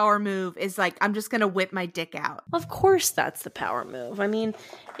your power move, is like, I'm just going to whip my dick out. Of course that's the power move. I mean,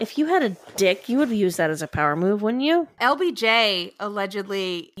 if you had a dick, you would use that as a power move, wouldn't you? LBJ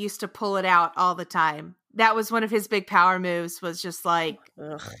allegedly used to pull it out all the time. That was one of his big power moves, was just like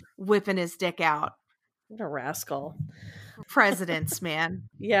whipping his dick out. What a rascal. Presidents, man.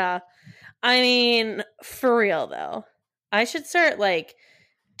 Yeah. I mean, for real though. I should start like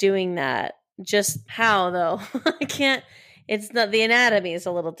doing that. Just how though? I can't, it's not, the anatomy is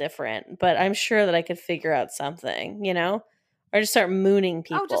a little different, but I'm sure that I could figure out something, you know? Or just start mooning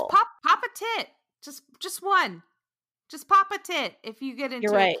people. Oh, just pop a tit. Just one. Just pop a tit if you get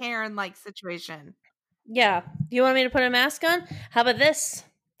into a Karen-like situation. Yeah. You want me to put a mask on? How about this?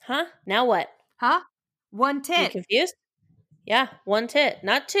 Huh? Now what? Huh? One tit. You confused? Yeah, one tit,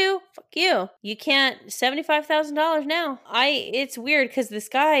 not two. Fuck you. You can't. $75,000 now. It's weird because this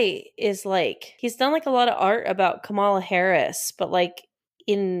guy is like, he's done like a lot of art about Kamala Harris, but like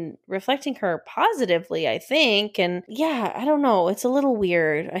in reflecting her positively, I think. And yeah, I don't know. It's a little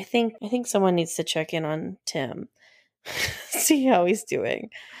weird. I think someone needs to check in on Tim, see how he's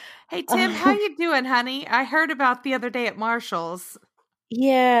doing. Hey Tim, how you doing, honey? I heard about the other day at Marshall's.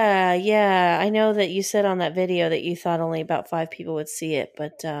 Yeah. I know that you said on that video that you thought only about 5 people would see it,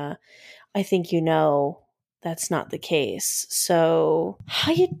 but I think that's not the case. So,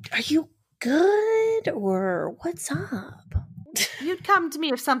 are you good or what's up? You'd come to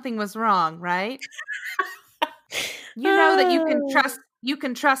me if something was wrong, right? You know that you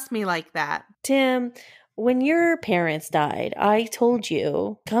can trust me like that. Tim, when your parents died, I told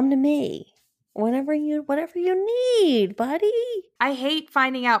you, come to me. Whatever you need, buddy. I hate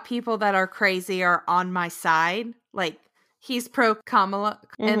finding out people that are crazy are on my side. Like, he's pro Kamala,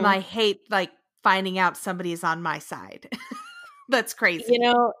 and I hate like finding out somebody's on my side. That's crazy. You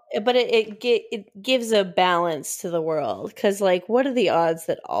know, but it gives a balance to the world, because like, what are the odds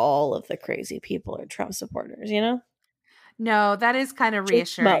that all of the crazy people are Trump supporters, you know? No, that is kind of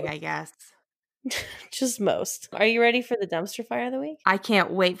reassuring, I guess. Just most. Are you ready for the dumpster fire of the week? I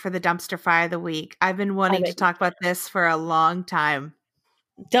can't wait for the dumpster fire of the week. I've been wanting to talk about this for a long time.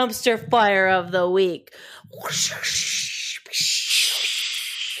 Dumpster fire of the week.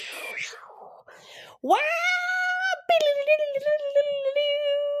 Wow!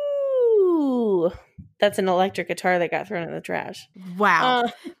 That's an electric guitar that got thrown in the trash.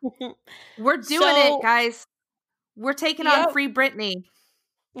 Wow. We're doing it, guys. We're taking on Free Britney.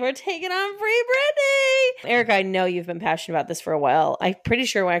 We're taking on Free Britney. Erica, I know you've been passionate about this for a while. I'm pretty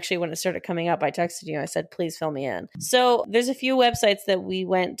sure actually when it started coming up, I texted you. I said, please fill me in. So there's a few websites that we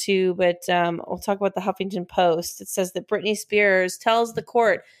went to, but we'll talk about the Huffington Post. It says that Britney Spears tells the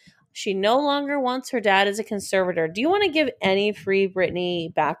court she no longer wants her dad as a conservator. Do you want to give any Free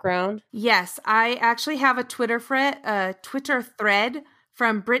Britney background? Yes, I actually have a Twitter thread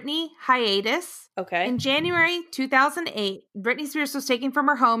from Britney Hiatus. Okay. In January 2008, Britney Spears was taken from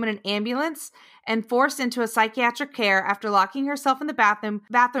her home in an ambulance and forced into a psychiatric care after locking herself in the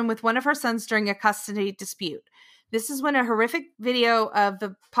bathroom with one of her sons during a custody dispute. This is when a horrific video of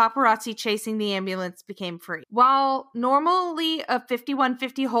the paparazzi chasing the ambulance became free. While normally a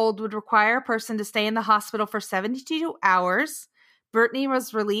 5150 hold would require a person to stay in the hospital for 72 hours, Britney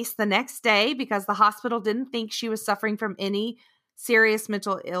was released the next day because the hospital didn't think she was suffering from any serious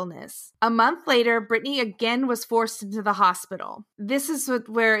mental illness. A month later, Britney again was forced into the hospital. This is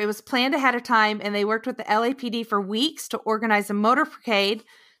where it was planned ahead of time, and they worked with the LAPD for weeks to organize a motorcade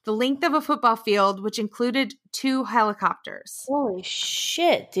the length of a football field, which included 2 helicopters. Holy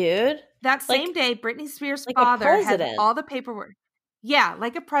shit, dude. That same day, Britney Spears' father had all the paperwork. Yeah,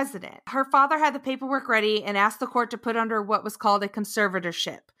 like a president. Her father had the paperwork ready and asked the court to put under what was called a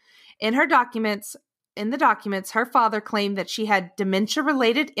conservatorship. In the documents, her father claimed that she had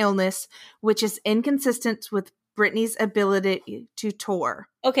dementia-related illness, which is inconsistent with Britney's ability to tour.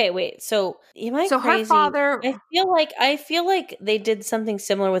 Okay, wait. So am I So crazy? her father, I feel like they did something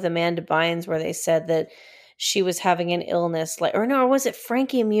similar with Amanda Bynes, where they said that she was having an illness, or was it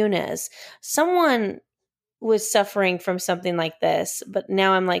Frankie Muniz? Someone was suffering from something like this, but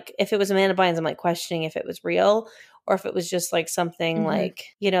now I'm like, if it was Amanda Bynes, I'm like questioning if it was real or if it was just like something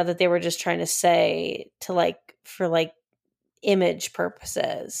like, that they were just trying to say to for image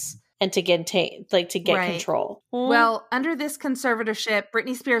purposes and to get control. Well, under this conservatorship,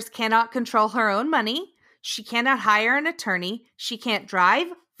 Britney Spears cannot control her own money. She cannot hire an attorney. She can't drive,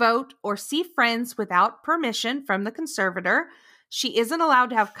 vote, or see friends without permission from the conservator. She isn't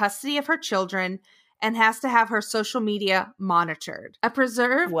allowed to have custody of her children and has to have her social media monitored. A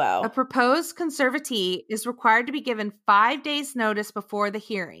proposed conservatee is required to be given 5 days notice before the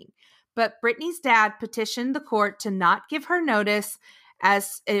hearing. But Britney's dad petitioned the court to not give her notice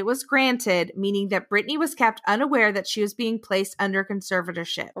as it was granted, meaning that Britney was kept unaware that she was being placed under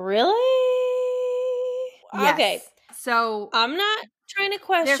conservatorship. Really? Yes. Okay. So I'm not trying to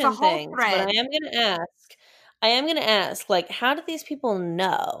question things, but I am going to ask, how do these people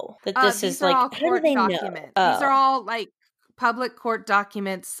know that this is all how do they documents. know? These are all public court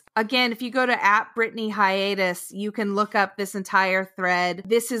documents. Again, if you go to @Britney Hiatus, you can look up this entire thread.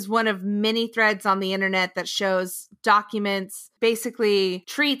 This is one of many threads on the internet that shows documents, basically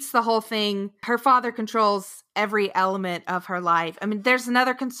treats the whole thing. Her father controls every element of her life. I mean, there's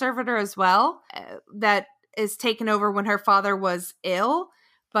another conservator as well that is taken over when her father was ill.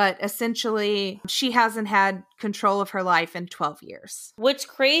 But essentially, she hasn't had control of her life in 12 years. What's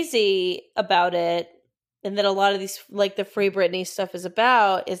crazy about it, and that a lot of these, the Free Britney stuff is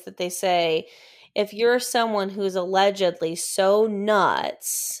about, is that they say, if you're someone who's allegedly so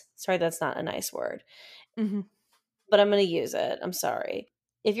nuts, sorry, that's not a nice word, but I'm going to use it. I'm sorry.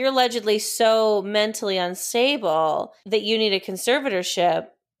 If you're allegedly so mentally unstable that you need a conservatorship,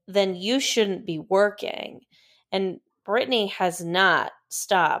 then you shouldn't be working. And Britney has not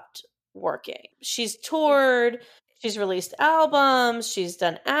stopped working. She's toured, she's released albums, she's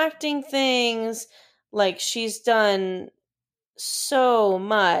done acting things, she's done so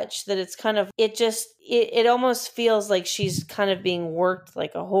much that it's kind of, it almost feels like she's kind of being worked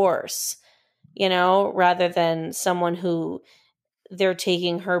like a horse, rather than someone who they're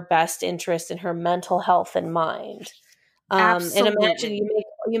taking her best interest in her mental health in mind. And imagine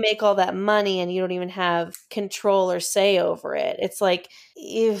you make all that money and you don't even have control or say over it. It's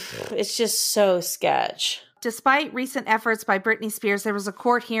it's just so sketch. Despite recent efforts by Britney Spears, there was a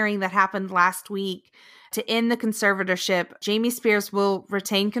court hearing that happened last week to end the conservatorship. Jamie Spears will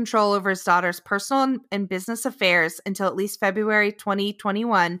retain control over his daughter's personal and business affairs until at least February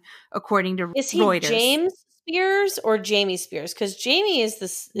 2021, according to Reuters. Is he James Spears or Jamie Spears? Because Jamie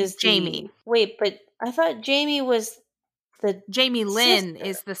is Jamie. Wait, but I thought Jamie was the Jamie Lynn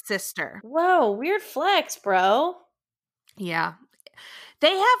is the sister. Whoa, weird flex, bro. Yeah.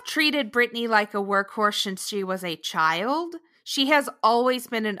 They have treated Britney like a workhorse since she was a child. She has always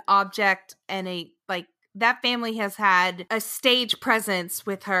been an object, and that family has had a stage presence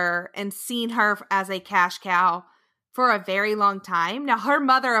with her and seen her as a cash cow for a very long time. Now, her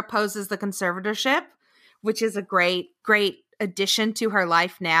mother opposes the conservatorship, which is a great addition to her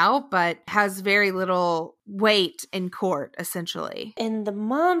life now, but has very little weight in court, essentially. And the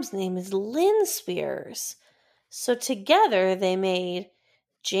mom's name is Lynn Spears. So together they made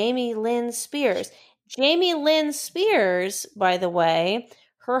Jamie Lynn Spears. Jamie Lynn Spears, by the way,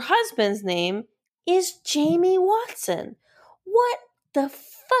 her husband's name is Jamie Watson. What the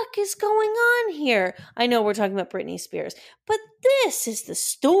fuck is going on here? I know we're talking about Britney Spears, but this is the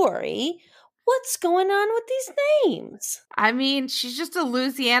story. What's going on with these names? I mean, she's just a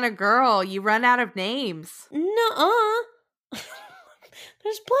Louisiana girl. You run out of names. Nuh-uh.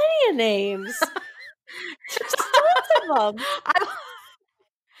 There's plenty of names. There's tons of them.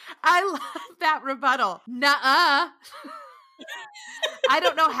 I love that rebuttal. Nuh-uh. I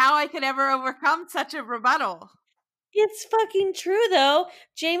don't know how I could ever overcome such a rebuttal. It's fucking true, though.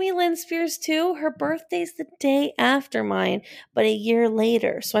 Jamie Lynn Spears, too, her birthday's the day after mine, but a year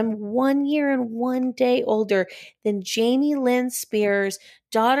later. So I'm 1 year and 1 day older than Jamie Lynn Spears,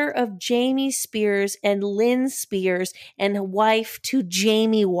 daughter of Jamie Spears and Lynn Spears, and wife to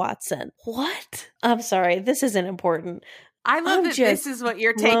Jamie Watson. What? I'm sorry, this isn't important. I love that this is what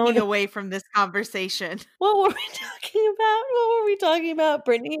you're taking away from this conversation. What were we talking about?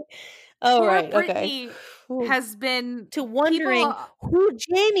 Britney? Oh, right. Britney okay. Has been to wondering who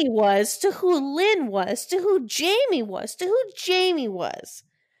Jamie was, to who Lynn was, to who Jamie was, to who Jamie was.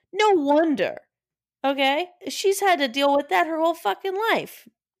 No wonder. Okay? She's had to deal with that her whole fucking life.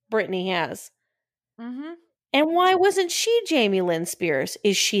 Britney has. Mm-hmm. And why wasn't she Jamie Lynn Spears?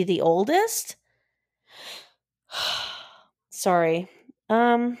 Is she the oldest? Sorry.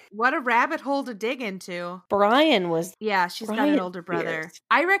 What a rabbit hole to dig into. Brian was. Yeah, she's got Brian an older brother. Spears.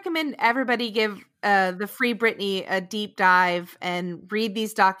 I recommend everybody give the Free Britney a deep dive and read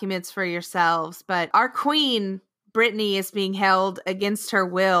these documents for yourselves. But our queen, Britney, is being held against her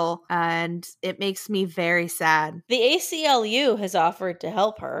will, and it makes me very sad. The ACLU has offered to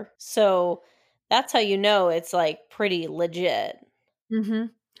help her, so that's how you know it's like pretty legit. Mm-hmm.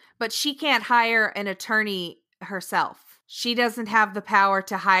 But she can't hire an attorney herself. She doesn't have the power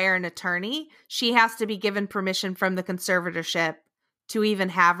to hire an attorney. She has to be given permission from the conservatorship to even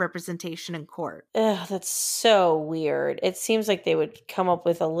have representation in court. Ugh, that's so weird. It seems like they would come up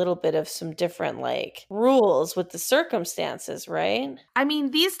with a little bit of some different like rules with the circumstances, right? I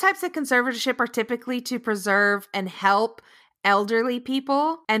mean, these types of conservatorship are typically to preserve and help elderly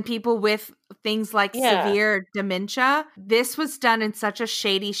people and people with things like severe dementia. This was done in such a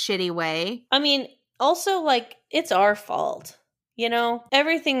shady, shitty way. I mean, also, like, it's our fault. You know,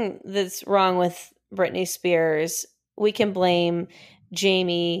 everything that's wrong with Britney Spears, we can blame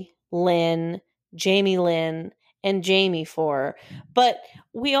Jamie Lynn, and Jamie for. But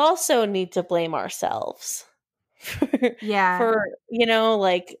we also need to blame ourselves. Yeah. For, you know,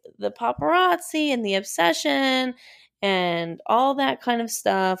 like the paparazzi and the obsession and all that kind of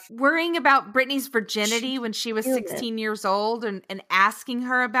stuff. Worrying about Britney's virginity when she was 16 years old and asking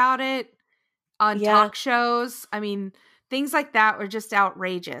her about it on talk shows. I mean, things like that were just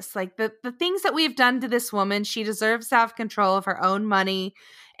outrageous. Like the things that we have done to this woman, she deserves to have control of her own money.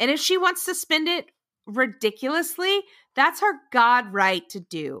 And if she wants to spend it ridiculously, that's her God right to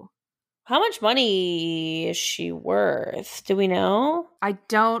do. How much money is she worth? Do we know? I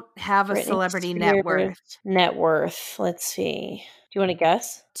don't have a celebrity net worth. Net worth. Let's see. Do you want to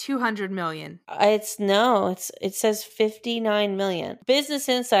guess? 200 million. It says 59 million. Business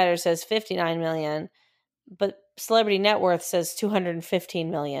Insider says 59 million, but Celebrity Net Worth says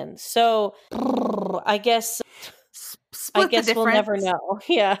 215 million. So I guess we'll never know.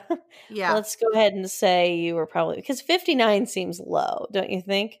 Yeah. Yeah. Let's go ahead and say you were probably, because 59 seems low, don't you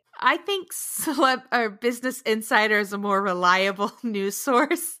think? I think Business Insider is a more reliable news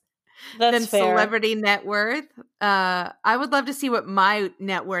source than fair. Celebrity Net Worth. I would love to see what my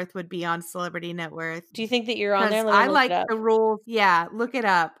net worth would be on Celebrity Net Worth. Do you think that you're on there? I like the rules. Yeah, look it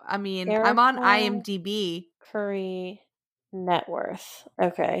up. I mean, I'm on IMDb. Curry net worth.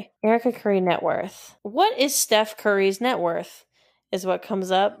 Okay. Erica Curry net worth. What is Steph Curry's net worth? Is what comes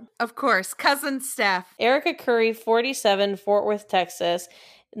up. Of course. Cousin Steph. Erica Curry, 47, Fort Worth, Texas.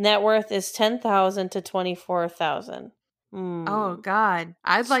 Net worth is $10,000 to $24,000. Oh, God.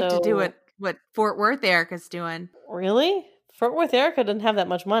 I'd like to do what Fort Worth Erica's doing. Really? Fort Worth Erica doesn't have that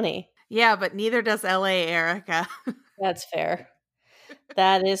much money. Yeah, but neither does LA Erica. That's fair.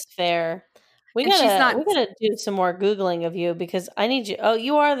 That is fair. We gotta do some more Googling of you because I need you. Oh,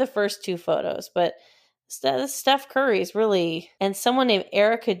 you are the first two photos, but Steph Curry's really, and someone named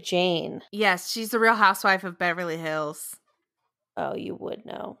Erica Jane. Yes, she's the Real Housewife of Beverly Hills. Oh, you would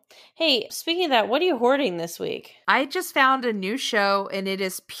know. Hey, speaking of that, what are you hoarding this week? I just found a new show and it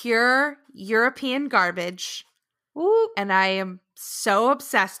is pure European garbage. Whoop. And I am so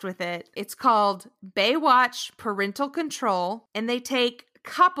obsessed with it. It's called Baywatch Parental Control, and they take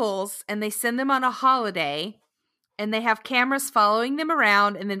couples and they send them on a holiday, and they have cameras following them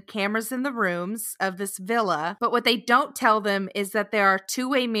around and then cameras in the rooms of this villa. But what they don't tell them is that there are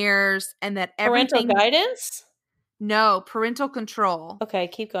two-way mirrors and that everything— Parental guidance? No, parental control. Okay,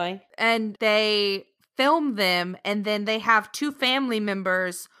 keep going. And they film them, and then they have two family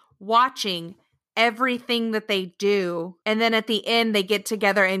members watching everything that they do. And then at the end, they get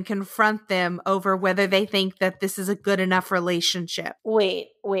together and confront them over whether they think that this is a good enough relationship. Wait.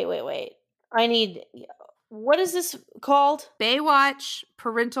 What is this called? Baywatch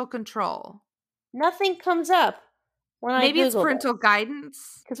Parental Control. Nothing comes up. Maybe it's parental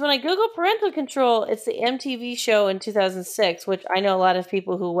guidance. Because when I Google parental control, it's the MTV show in 2006, which I know a lot of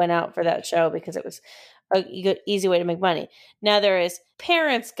people who went out for that show because it was a good, easy way to make money. Now there is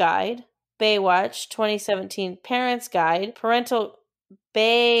Parents Guide, Baywatch 2017, Parents Guide, Parental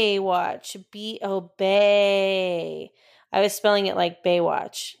Baywatch, Bay. I was spelling it like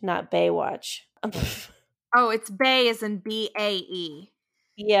Baywatch, not Baywatch. Oh, it's Bay as in BAE.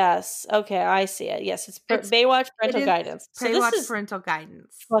 Yes. Okay, I see it. Yes, it's Baywatch Parental Guidance. Baywatch Parental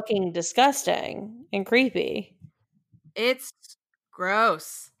Guidance. Fucking disgusting and creepy. It's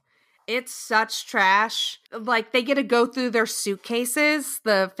gross. It's such trash. Like, they get to go through their suitcases.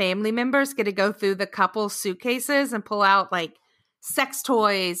 The family members get to go through the couple's suitcases and pull out, like, sex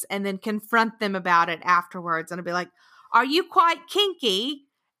toys and then confront them about it afterwards. And I'd be like, are you quite kinky?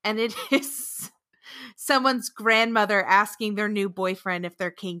 And it is someone's grandmother asking their new boyfriend if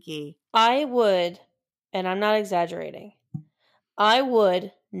they're kinky. I would, and I'm not exaggerating, I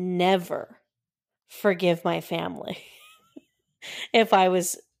would never forgive my family if I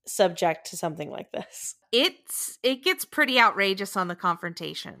was subject to something like this. It gets pretty outrageous on the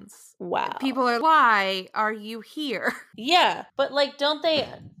confrontations. Wow. People are, why are you here? Yeah, but like, do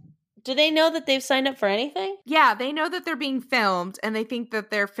they know that they've signed up for anything? Yeah, they know that they're being filmed, and they think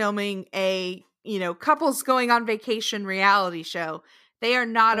that they're filming a, couples going on vacation reality show. They are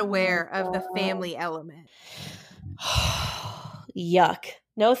not aware of the family element. Yuck.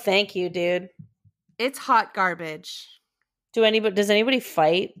 No, thank you, dude. It's hot garbage. Does anybody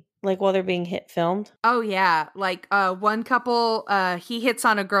fight like while they're being filmed? Oh yeah, like one couple, he hits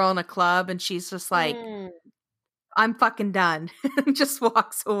on a girl in a club, and she's just like, "I'm fucking done," and just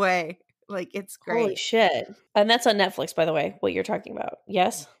walks away. Like, it's great. Holy shit! And that's on Netflix, by the way. What you're talking about?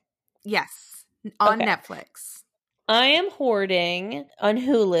 Yes. Yes, on Netflix. I am hoarding on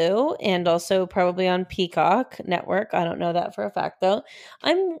Hulu and also probably on Peacock Network. I don't know that for a fact, though.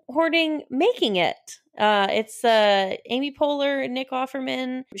 I'm hoarding Making It. It's Amy Poehler and Nick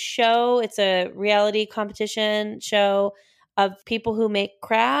Offerman show. It's a reality competition show of people who make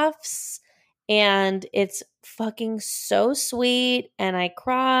crafts. And it's fucking so sweet. And I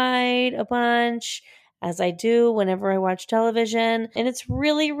cried a bunch, as I do whenever I watch television. And it's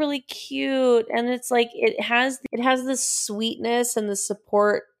really, really cute. And it's like, it has this sweetness and the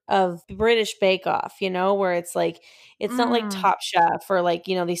support of British Bake Off, where it's like, it's not like Top Chef or like,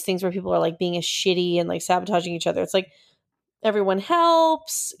 these things where people are like being a shitty and like sabotaging each other. It's like everyone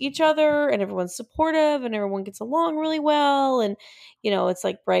helps each other and everyone's supportive and everyone gets along really well. And, it's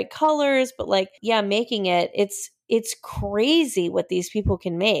like bright colors, but like, yeah, Making It, it's crazy what these people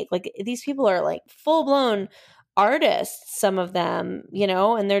can make. Like, these people are like full blown artists, some of them,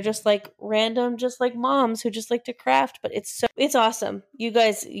 and they're just like random, just like moms who just like to craft, but it's awesome. You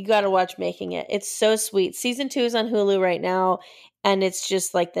guys, you got to watch Making It. It's so sweet. Season 2 is on Hulu right now. And it's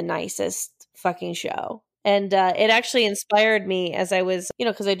just like the nicest fucking show. And it actually inspired me as I was,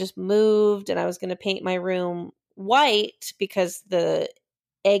 because I just moved and I was going to paint my room white because the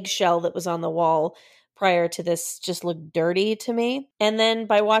eggshell that was on the wall prior to this just looked dirty to me. And then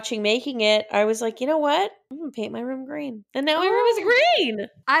by watching Making It, I was like, you know what? I'm going to paint my room green. And now my room is green.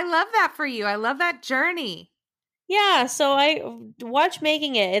 I love that for you. I love that journey. Yeah, so I watch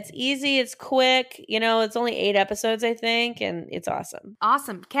Making It. It's easy, it's quick. It's only 8 episodes, I think, and it's awesome.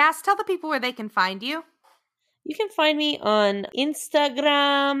 Awesome. Cass, tell the people where they can find you. You can find me on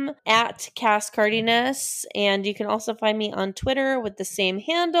Instagram at Cass Cardiness, and you can also find me on Twitter with the same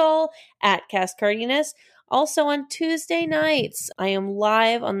handle at Cass Cardiness. Also on Tuesday nights, I am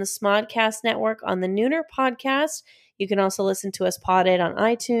live on the Smodcast Network on the Nooner Podcast. You can also listen to us podded on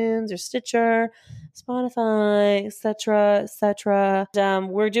iTunes or Stitcher, Spotify, etc., etc.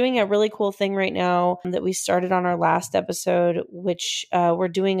 We're doing a really cool thing right now that we started on our last episode, which we're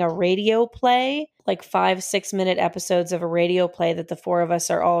doing a radio play, like 5-6 minute episodes of a radio play that the 4 of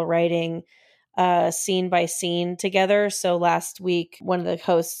us are all writing scene by scene together. So last week, one of the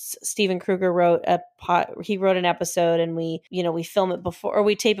hosts, Steven Kruger, wrote an episode, and we film it before, or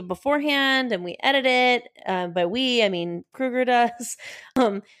we tape it beforehand and we edit it. By we, I mean Kruger does.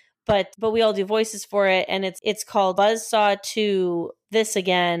 But we all do voices for it, and it's called Buzzsaw 2 This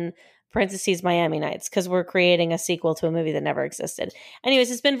Again, parentheses Miami Nights, because we're creating a sequel to a movie that never existed. Anyways,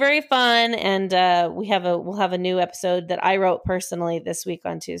 it's been very fun, and we'll have a new episode that I wrote personally this week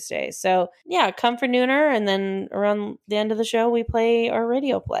on Tuesday. So yeah, come for Nooner, and then around the end of the show, we play our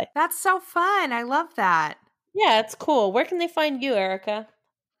radio play. That's so fun. I love that. Yeah, it's cool. Where can they find you, Erica?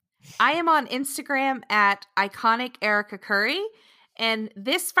 I am on Instagram at Iconic Erica Curry. And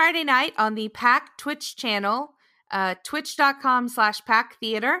this Friday night on the Pack Twitch channel, twitch.com/Pack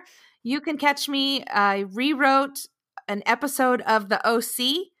Theater, you can catch me. I rewrote an episode of The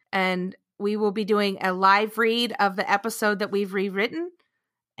OC, and we will be doing a live read of the episode that we've rewritten.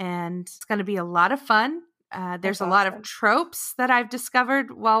 And it's going to be a lot of fun. There's a lot of tropes that I've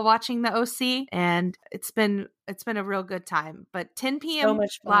discovered while watching The OC, and it's been a real good time. But 10 p.m.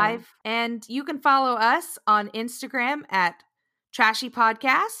 So live, and you can follow us on Instagram at Trashy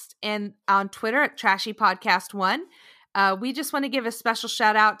Podcast and on Twitter at Trashy Podcast 1. We just want to give a special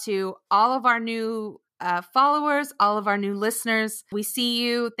shout out to all of our new followers, all of our new listeners. We see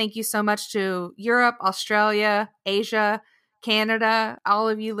you. Thank you so much to Europe, Australia, Asia, Canada, all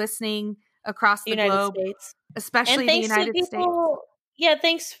of you listening across the United globe, States. especially the United States. Yeah,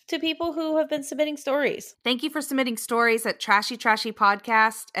 thanks to people who have been submitting stories. Thank you for submitting stories at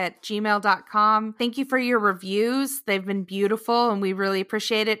trashytrashypodcast@gmail.com. Thank you for your reviews. They've been beautiful and we really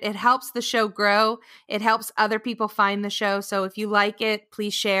appreciate it. It helps the show grow. It helps other people find the show. So if you like it,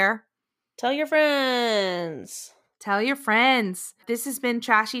 please share. Tell your friends. Tell your friends. This has been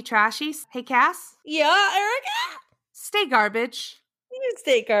Trashy Trashy. Hey, Cass? Yeah, Erica? Stay garbage. You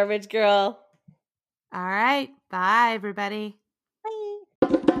stay garbage, girl. All right. Bye, everybody.